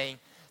Bible saying,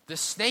 the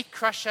snake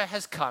crusher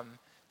has come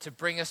to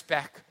bring us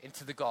back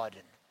into the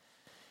garden.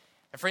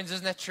 And friends,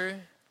 isn't that true?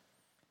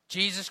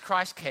 Jesus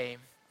Christ came.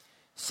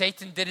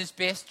 Satan did his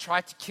best,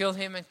 tried to kill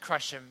him and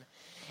crush him.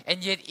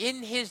 And yet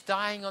in his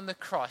dying on the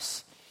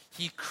cross,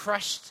 he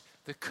crushed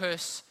the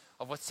curse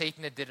of what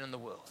Satan had did in the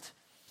world.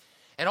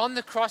 And on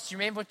the cross, you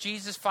remember what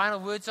Jesus' final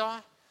words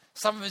are?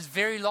 Some of his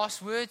very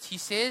last words, he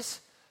says,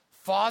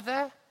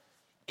 Father,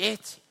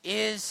 it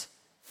is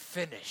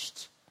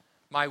finished.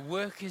 My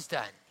work is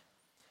done.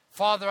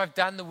 Father, I've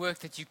done the work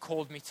that you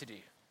called me to do.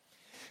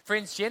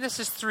 Friends,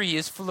 Genesis 3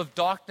 is full of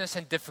darkness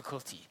and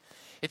difficulty.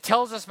 It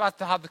tells us about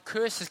how the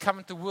curse has come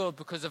into the world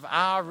because of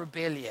our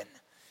rebellion.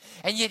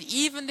 And yet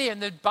even there, in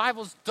the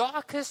Bible's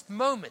darkest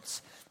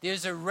moments,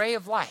 there's a ray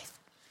of light,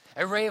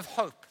 a ray of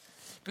hope.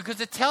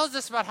 Because it tells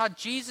us about how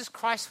Jesus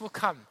Christ will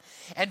come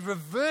and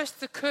reverse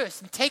the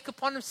curse and take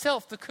upon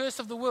himself the curse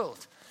of the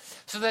world,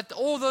 so that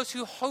all those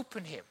who hope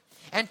in him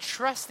and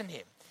trust in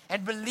him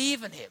and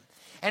believe in him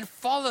and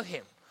follow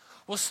him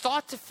will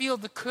start to feel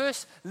the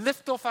curse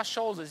lift off our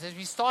shoulders as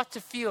we start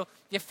to feel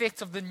the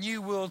effects of the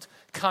new world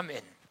come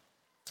in.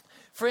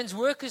 Friends,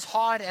 work is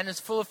hard and is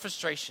full of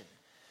frustration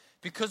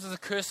because of the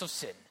curse of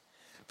sin.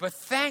 But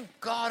thank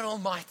God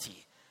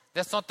Almighty,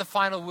 that's not the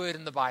final word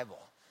in the Bible.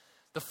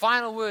 The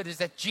final word is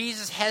that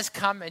Jesus has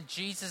come and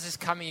Jesus is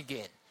coming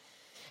again.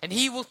 And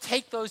he will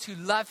take those who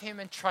love him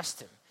and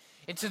trust him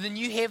into the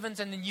new heavens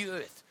and the new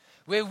earth,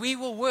 where we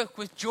will work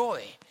with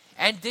joy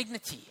and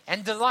dignity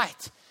and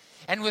delight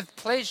and with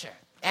pleasure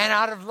and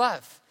out of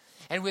love,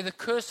 and where the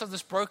curse of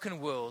this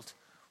broken world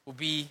will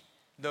be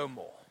no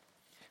more.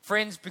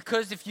 Friends,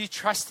 because if you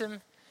trust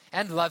him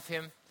and love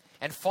him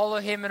and follow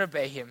him and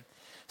obey him,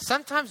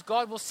 sometimes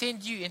God will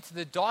send you into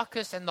the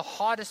darkest and the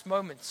hardest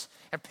moments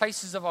and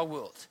places of our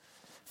world,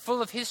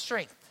 full of his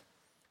strength,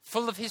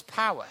 full of his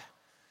power,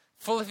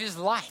 full of his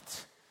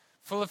light,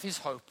 full of his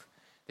hope,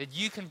 that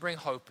you can bring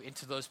hope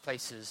into those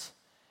places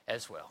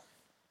as well.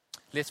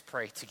 Let's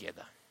pray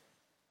together.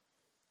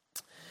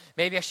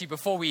 Maybe actually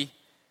before we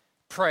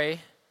pray,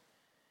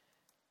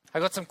 I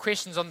got some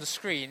questions on the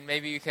screen.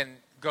 Maybe you can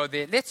go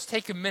there. Let's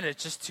take a minute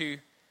just to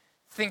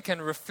think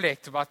and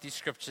reflect about these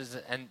scriptures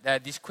and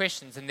these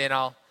questions, and then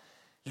I'll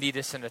lead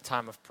us in a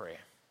time of prayer.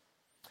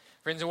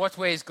 Friends, in what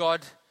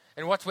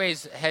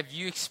ways have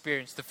you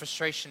experienced the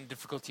frustration and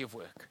difficulty of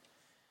work?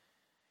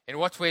 In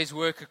what ways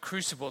work a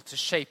crucible to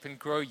shape and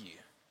grow you?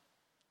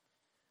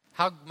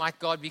 How might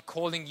God be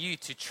calling you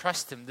to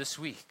trust him this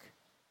week?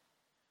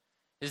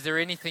 Is there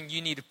anything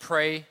you need to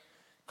pray,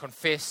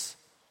 confess,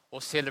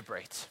 or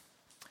celebrate?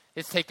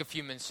 Let's take a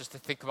few minutes just to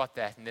think about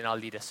that, and then I'll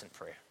lead us in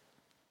prayer.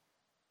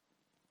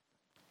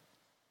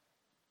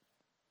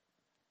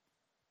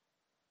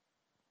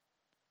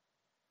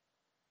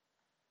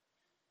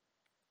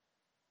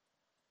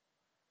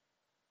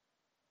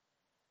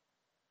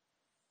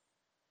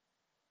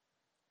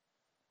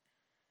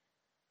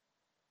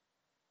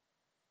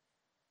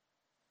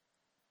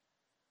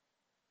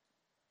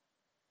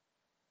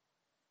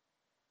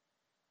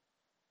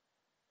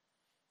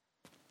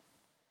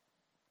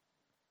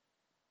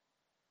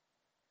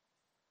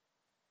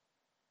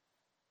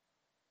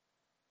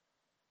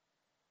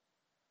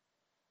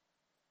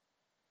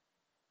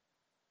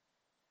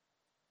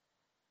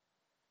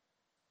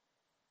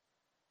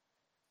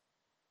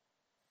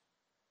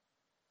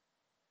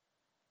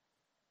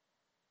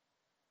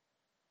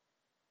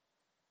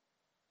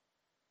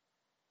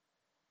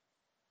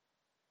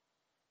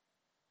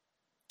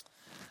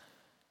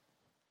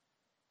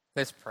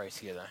 Let's pray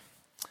together.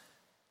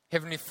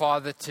 Heavenly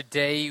Father,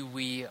 today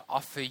we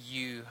offer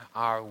you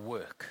our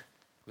work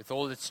with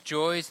all its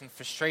joys and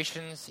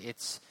frustrations,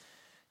 its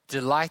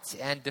delights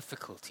and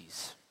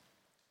difficulties.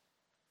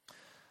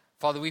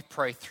 Father, we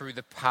pray through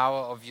the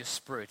power of your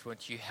Spirit,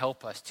 won't you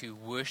help us to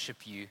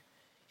worship you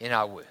in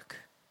our work,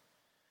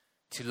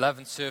 to love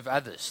and serve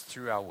others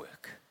through our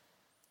work,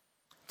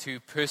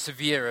 to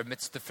persevere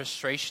amidst the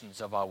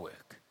frustrations of our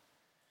work,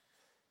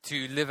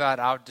 to live out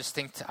our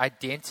distinct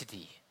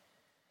identity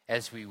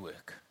as we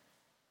work.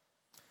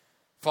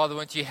 Father,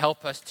 won't you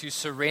help us to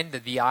surrender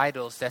the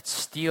idols that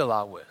steal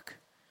our work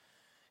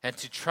and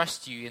to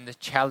trust you in the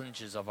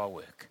challenges of our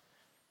work,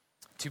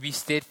 to be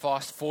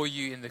steadfast for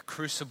you in the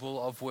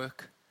crucible of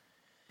work,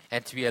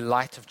 and to be a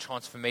light of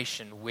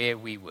transformation where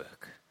we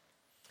work.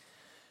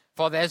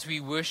 Father, as we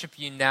worship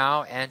you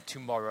now and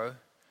tomorrow,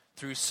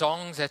 through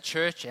songs at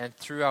church and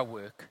through our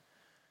work,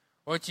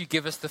 won't you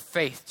give us the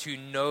faith to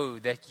know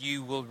that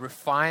you will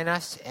refine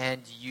us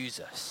and use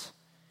us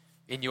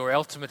in your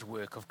ultimate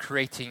work of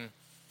creating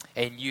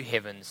a new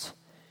heavens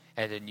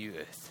and a new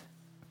earth.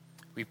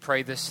 We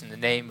pray this in the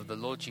name of the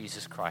Lord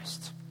Jesus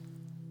Christ.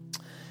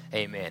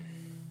 Amen.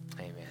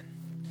 Amen.